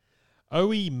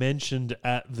 Owie mentioned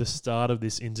at the start of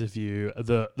this interview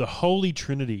the holy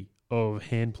trinity of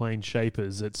hand plane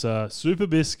shapers. It's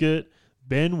Superbiscuit,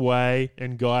 Ben Way,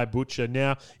 and Guy Butcher.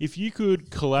 Now, if you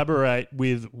could collaborate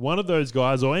with one of those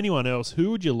guys or anyone else,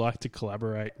 who would you like to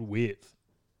collaborate with?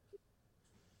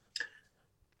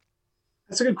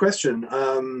 That's a good question.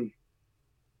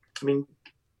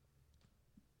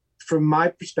 From my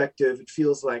perspective, it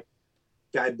feels like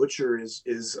Guy Butcher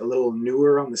is a little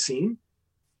newer on the scene.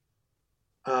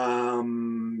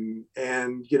 And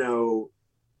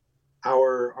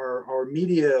our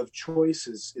media of choice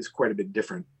is quite a bit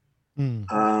different.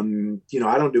 I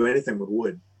don't do anything with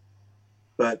wood,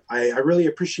 but I really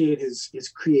appreciate his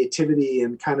creativity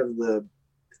and kind of the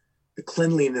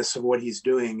cleanliness of what he's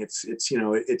doing. It's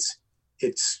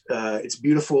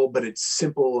beautiful, but it's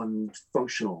simple and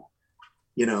functional.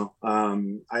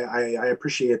 I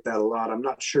appreciate that a lot. I'm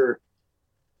not sure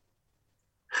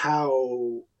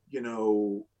how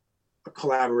a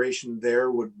collaboration there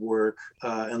would work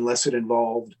unless it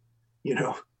involved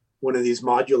one of these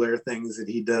modular things that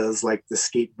he does, like the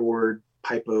skateboard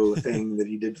pipo thing that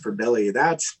he did for Belly.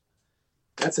 That's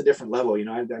that's a different level. You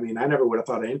know, I mean, I never would have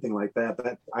thought of anything like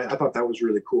that. I thought that was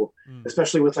really cool,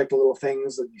 especially with like the little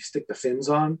things that you stick the fins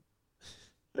on.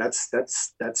 That's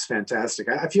fantastic.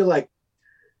 I feel like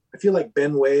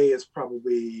Ben Way is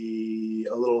probably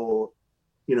a little,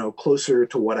 you know, closer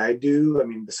to what I do. I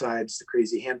mean, besides the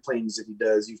crazy hand planes that he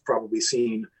does, you've probably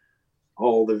seen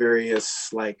all the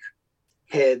various like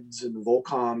heads and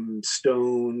Volcom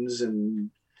stones, and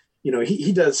you know,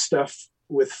 he does stuff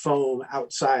with foam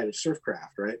outside of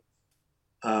Surfcraft, right?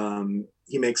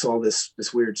 He makes all this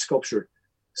weird sculpture.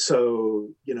 So,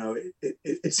 you know,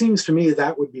 it seems to me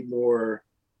that would be more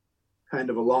kind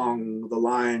of along the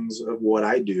lines of what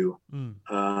I do.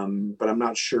 But I'm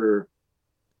not sure,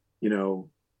 you know,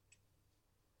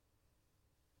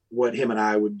 what him and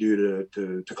I would do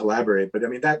to collaborate. But I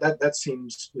mean, that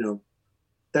seems, you know,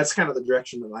 that's kind of the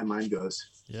direction that my mind goes.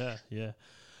 Yeah.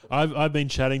 I've been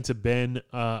chatting to Ben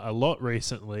a lot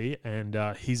recently, and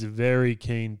he's very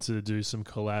keen to do some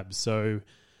collabs. So,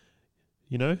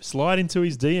 you know, slide into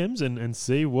his DMs and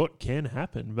see what can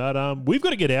happen. But we've got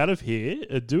to get out of here.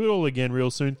 Do it all again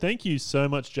real soon. Thank you so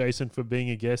much, Jason, for being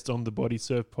a guest on the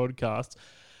Bodysurf podcast.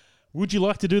 Would you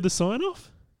like to do the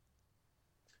sign-off?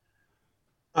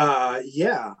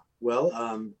 Yeah.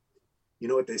 Well, you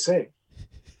know what they say.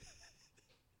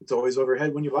 It's always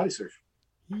overhead when you body surf.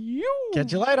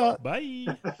 Catch you later.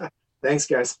 Bye. Thanks,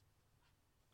 guys.